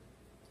judgment,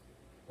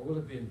 or will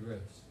it be in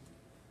grace?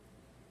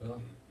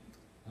 Well,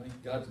 I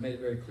think God's made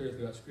it very clear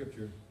throughout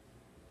Scripture.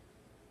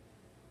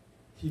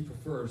 He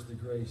prefers the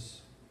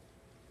grace.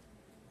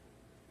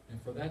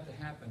 And for that to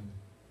happen,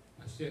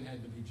 my sin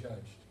had to be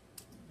judged.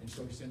 And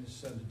so he sent his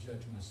son to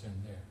judge my sin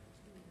there,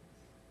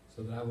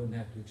 so that I wouldn't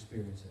have to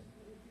experience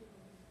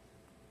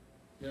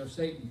it.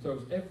 Satan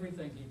throws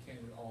everything he can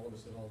at all of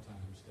us at all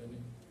times, doesn't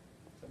he?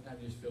 Sometimes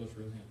he just feels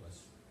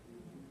relentless.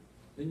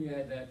 Then you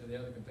add that to the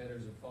other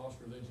competitors of false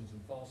religions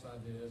and false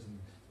ideas. And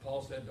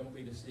Paul said, don't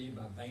be deceived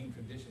by vain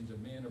traditions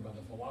of men or by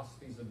the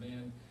philosophies of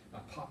men, by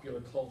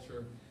popular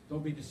culture.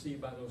 Don't be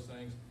deceived by those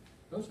things.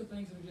 Those are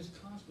things that are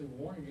just constantly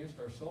warring against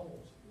our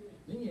souls.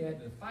 Then you add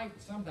to the fight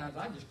that sometimes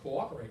I just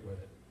cooperate with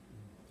it.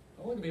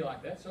 I want to be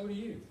like that, so do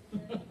you.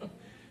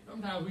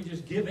 Sometimes we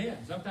just give in.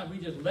 Sometimes we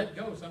just let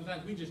go.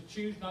 Sometimes we just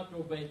choose not to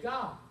obey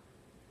God.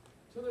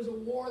 So there's a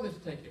war that's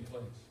taking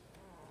place.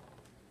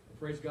 But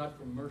praise God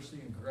for mercy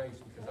and grace,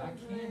 because I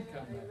can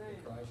come back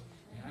to Christ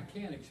and I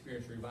can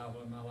experience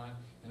revival in my life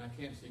and I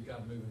can see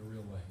God move in a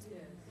real way.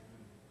 Yes.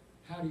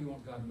 How do you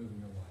want God to move in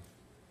your life?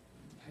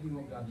 How do you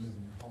want God to move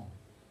in your home?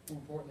 More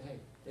important, hey,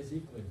 it's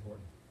equally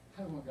important.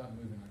 How do I want God to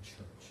move in our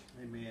church?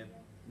 Amen.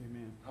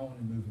 Amen. I want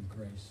to move in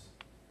grace.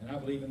 And I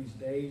believe in these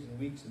days and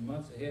weeks and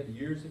months ahead, the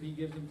years that he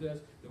gives them to us,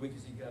 that we can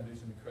see God do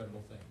some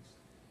incredible things.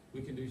 We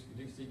can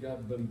see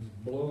God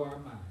blow our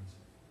minds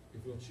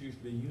if we'll choose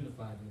to be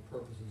unified in the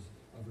purposes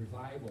of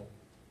revival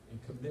and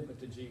commitment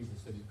to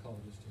Jesus that he's called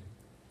us to.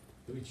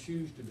 That we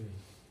choose to be,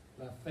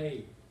 by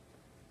faith,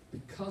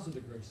 because of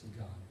the grace of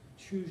God,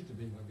 choose to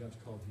be what God's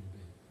called you to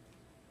be.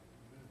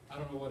 I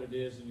don't know what it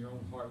is in your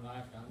own heart and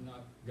life. I'm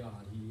not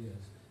God. He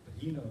is. But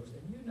he knows,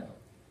 and you know.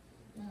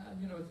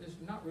 It's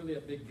not really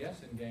a big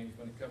guessing game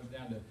when it comes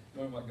down to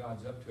knowing what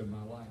God's up to in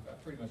my life.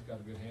 I've pretty much got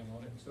a good handle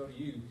on it, and so do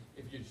you,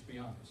 if you just be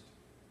honest.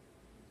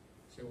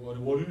 You say, well,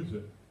 what is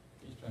it?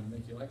 He's trying to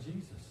make you like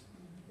Jesus.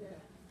 He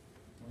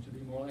wants you to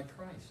be more like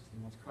Christ.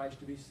 He wants Christ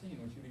to be seen. He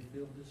wants you to be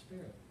filled with the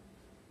Spirit.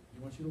 He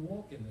wants you to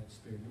walk in that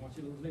Spirit. He wants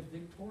you to live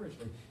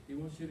victoriously. He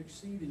wants you to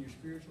exceed in your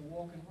spiritual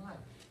walk in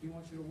life. He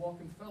wants you to walk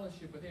in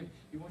fellowship with Him.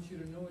 He wants you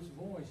to know His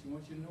voice. He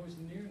wants you to know His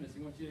nearness.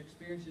 He wants you to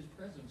experience His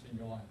presence in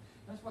your life.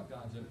 That's what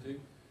God's up to.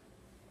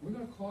 We're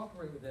going to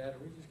cooperate with that,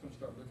 or we're just going to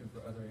start looking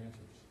for other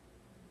answers.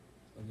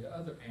 But the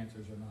other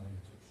answers are not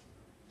answers.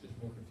 Just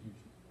more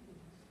confusion.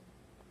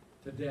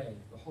 Today,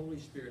 the Holy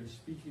Spirit is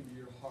speaking to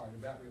your heart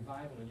about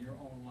revival in your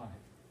own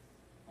life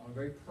on a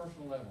very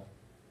personal level.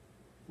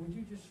 Would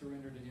you just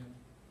surrender to Him?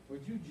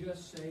 Would you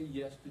just say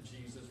yes to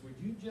Jesus? Would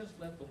you just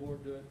let the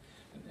Lord do it?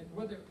 And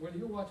whether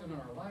you're watching on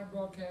our live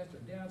broadcast or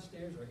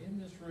downstairs or in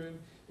this room,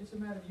 it's a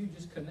matter of you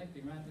just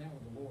connecting right now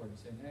with the Lord and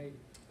saying, hey,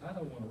 I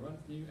don't want to run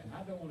from you and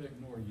I don't want to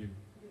ignore you.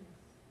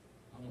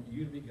 I want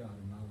you to be God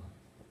in my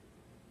life.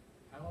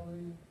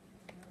 Hallelujah.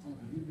 I want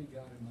you to be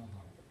God in my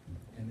heart.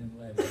 And then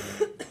let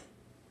Him.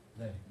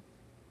 Let Him.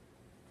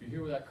 If you're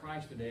here without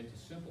Christ today, it's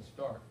a simple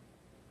start.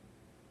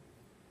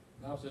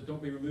 The Bible says,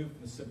 don't be removed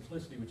from the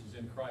simplicity which is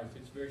in Christ.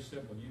 It's very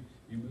simple.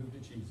 You move to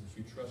Jesus.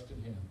 You trust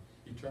in Him.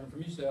 You turn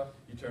from yourself.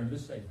 You turn to the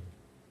Savior.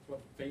 That's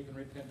what faith and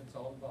repentance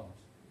all involves.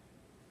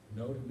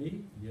 No to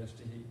me, yes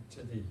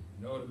to Thee.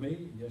 No to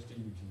me, yes to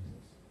You,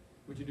 Jesus.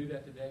 Would you do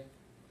that today?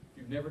 If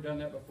you've never done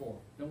that before,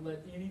 don't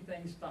let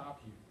anything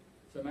stop you.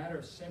 It's a matter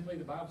of simply,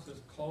 the Bible says,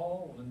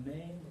 call on the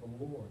name of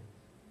the Lord.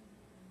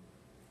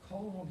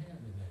 Call on Him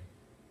today.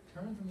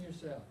 Turn from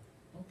yourself.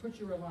 Don't put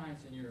your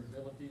reliance in your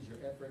abilities, your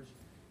efforts,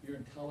 your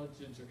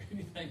intelligence, or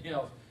anything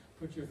else.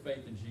 Put your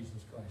faith in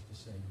Jesus Christ to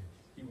save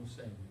you. He will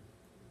save you.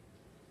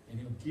 And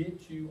He'll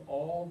get you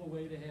all the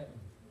way to heaven.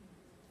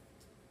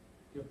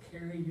 He'll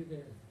carry you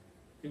there.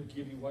 He'll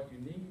give you what you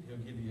need. He'll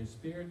give you His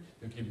Spirit.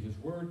 He'll give you His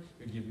Word.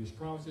 He'll give you His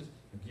promises.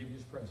 He'll give you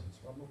His presence.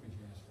 What more could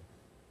you ask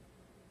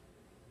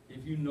for?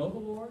 If you know the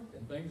Lord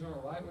and things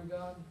aren't right with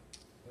God,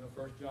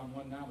 1 John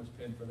 1:9 was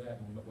penned for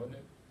that moment, wasn't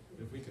it?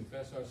 If we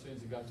confess our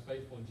sins, God's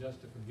faithful and just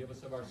to forgive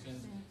us of our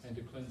sins and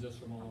to cleanse us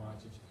from all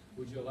unrighteousness.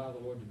 Would you allow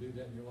the Lord to do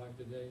that in your life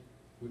today?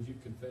 Would you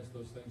confess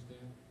those things to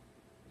Him?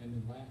 And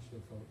then lastly,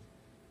 folks,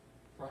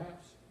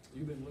 perhaps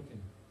you've been looking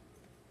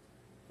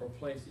for a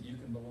place that you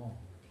can belong,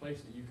 a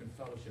place that you can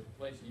fellowship, a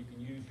place that you can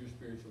use your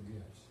spiritual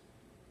gifts.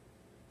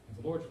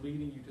 If the Lord's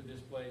leading you to this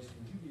place,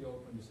 would you be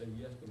open to say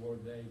yes to the Lord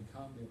today and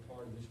come be a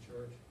part of this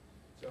church?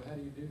 So how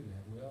do you do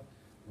that? Well,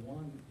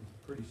 one is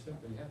pretty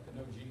simple. You have to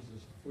know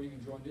Jesus. Before you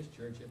can join this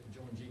church, you have to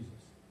join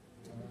Jesus.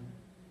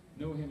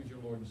 Know Him as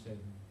your Lord and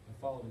Savior. And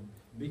follow Him.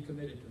 Be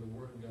committed to the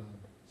Word of God.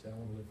 Say, I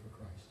want to live for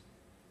Christ.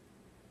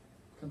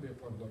 Come be a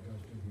part of what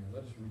God's doing here.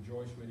 Let us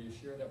rejoice with you.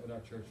 Share that with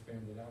our church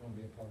family that I want to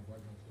be a part of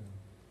what God's doing.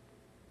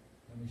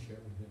 Let me share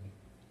it with them.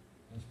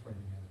 Let's pray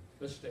together.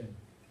 Let's stand.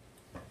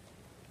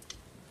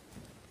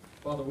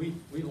 Father, we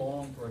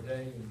long for a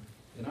day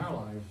in our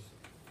lives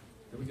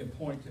that we can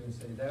point to and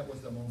say, that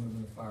was the moment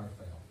when the fire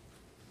fell.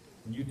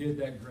 When you did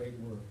that great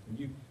work. When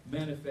you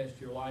manifest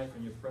your life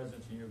and your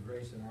presence and your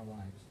grace in our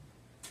lives.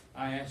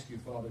 I ask you,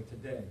 Father,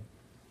 today,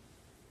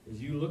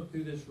 as you look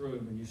through this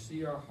room and you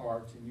see our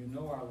hearts and you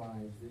know our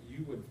lives, that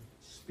you would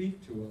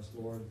speak to us,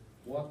 Lord,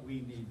 what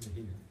we need to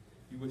hear.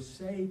 You would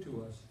say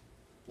to us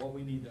what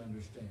we need to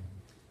understand.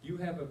 You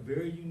have a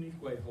very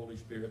unique way, Holy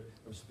Spirit,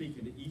 of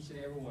speaking to each and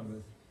every one of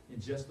us in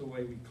just the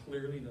way we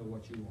clearly know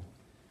what you want.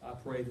 I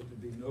pray that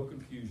there be no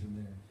confusion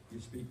there. You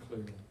speak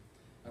clearly.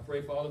 I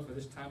pray, Father, for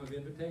this time of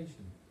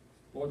invitation.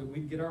 Lord, that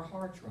we get our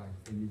hearts right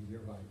if we need to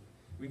get right.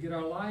 We get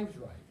our lives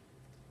right.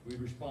 We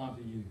respond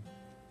to you.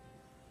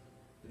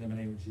 In the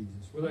name of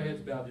Jesus. With our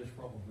heads bowed just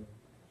for a moment.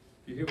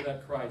 If you're here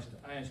without Christ,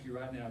 I ask you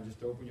right now just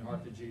to open your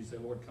heart to Jesus. Say,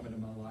 Lord, come into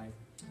my life.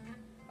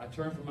 I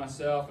turn from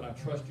myself and I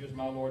trust you as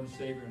my Lord and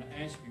Savior and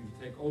I ask you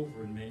to take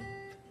over in me.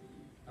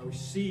 I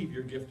receive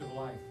your gift of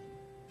life.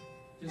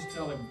 Just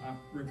tell Him, I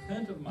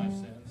repent of my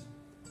sins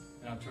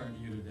and I turn to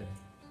you today.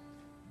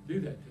 Do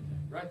that today.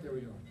 Right there we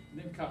are. And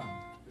then come.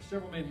 There's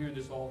several men here in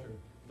this altar.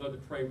 I'd love to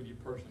pray with you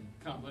personally.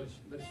 Come, let us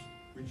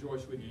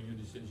rejoice with you in your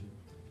decision.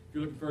 If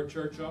you're looking for a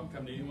church home,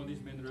 come to any one of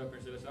these men that are up here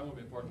and say, listen, I want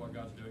to be a part of what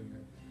God's doing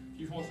here. If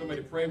you want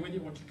somebody to pray with you,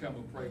 why don't you come,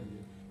 we'll pray with you.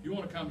 If you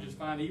want to come, just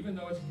fine. Even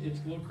though it's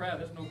a little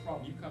crowded, that's no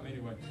problem. You come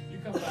anyway. You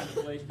come find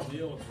a place to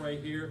kneel and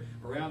pray here,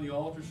 around the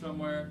altar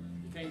somewhere.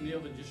 You can't kneel,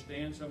 then just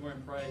stand somewhere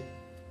and pray.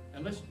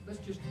 And let's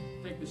just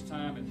take this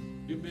time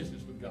and do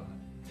business with God.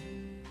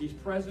 He's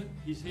present.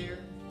 He's here.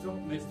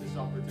 Don't miss this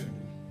opportunity.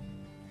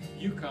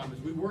 You come as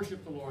we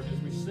worship the Lord,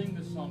 as we sing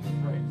this song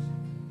of praise.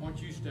 Why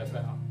don't you step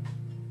out?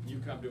 You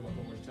come do what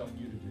the Lord's telling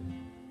you to do.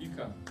 You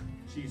come.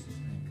 In Jesus'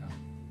 name, come.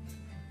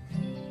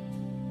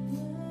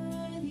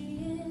 Worthy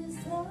is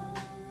the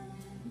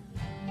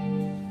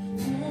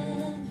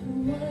Lamb who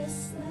was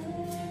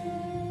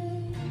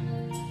slain.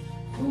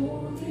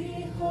 Holy,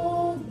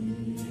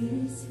 holy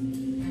is He.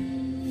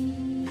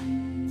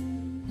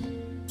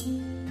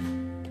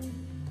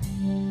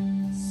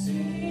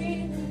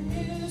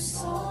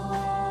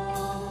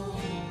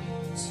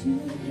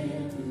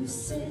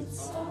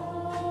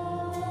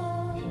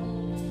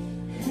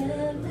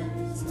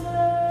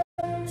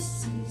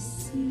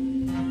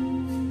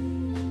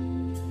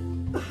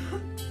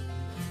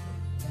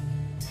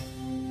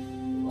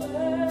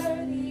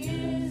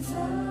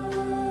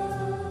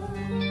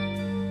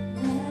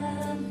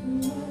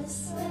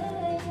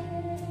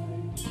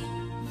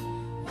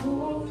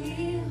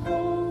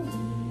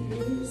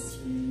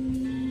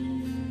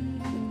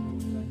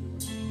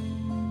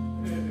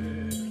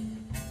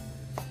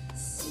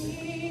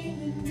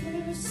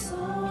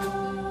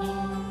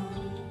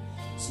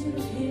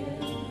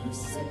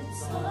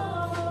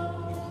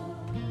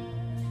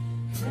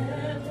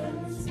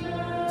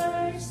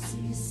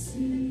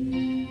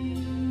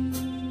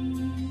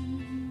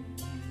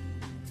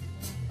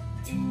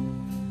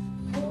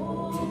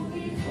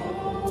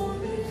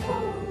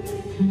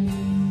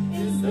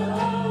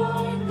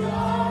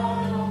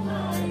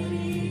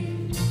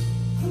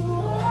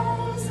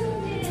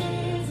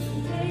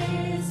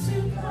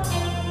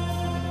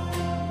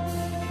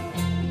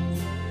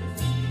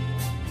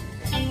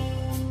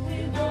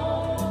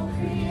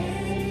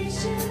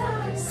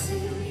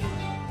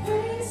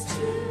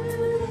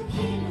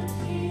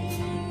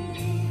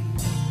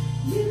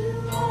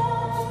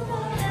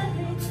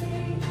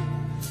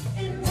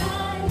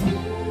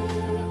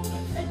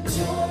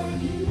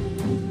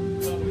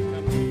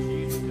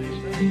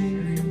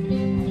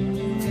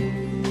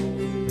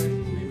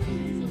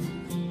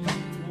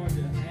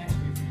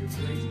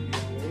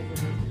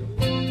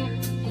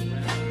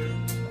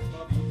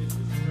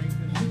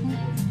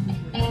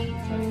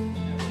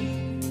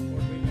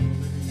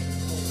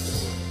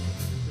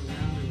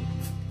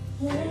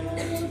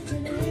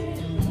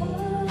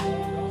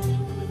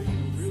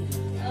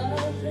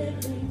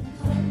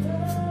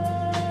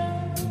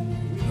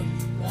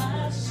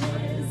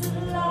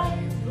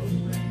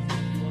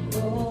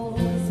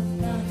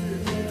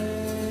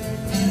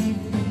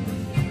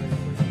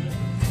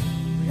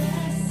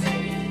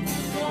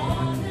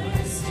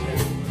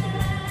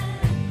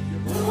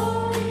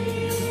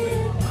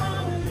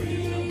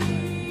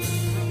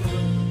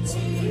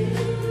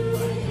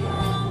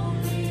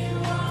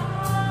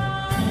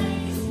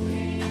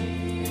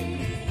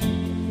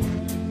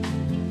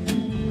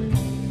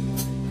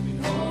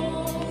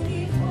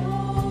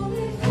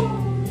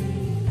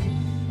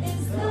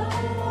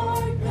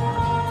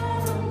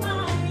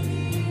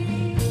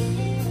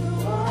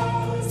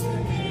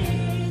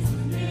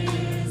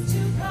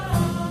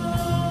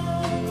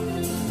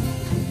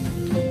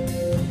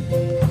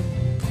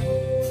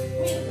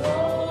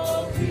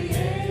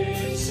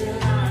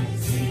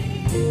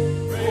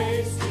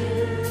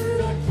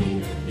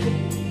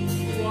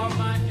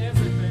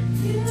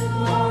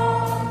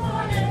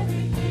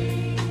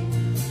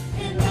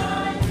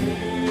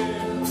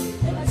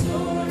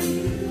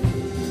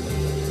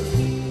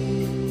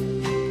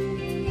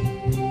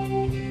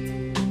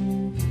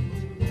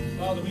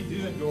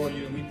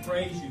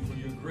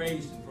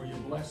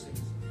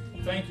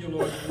 Thank you,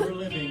 Lord, that we're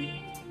living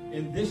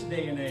in this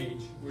day and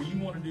age where you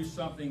want to do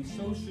something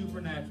so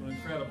supernatural and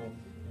incredible,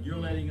 and you're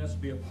letting us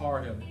be a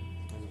part of it.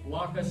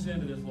 Lock us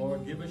into this,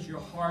 Lord. Give us your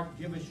heart,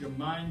 give us your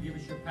mind, give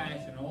us your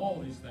passion,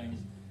 all these things,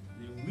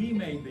 that we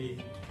may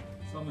be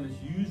someone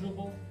that's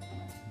usable.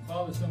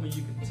 Father, someone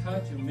you can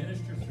touch and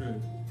minister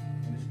through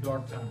in this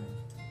dark time.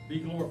 Be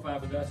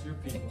glorified with us, your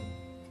people.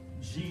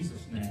 In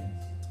Jesus' name,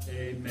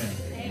 amen.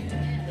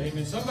 Amen.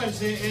 Amen. Somebody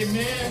say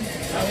amen.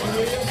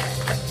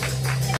 Hallelujah.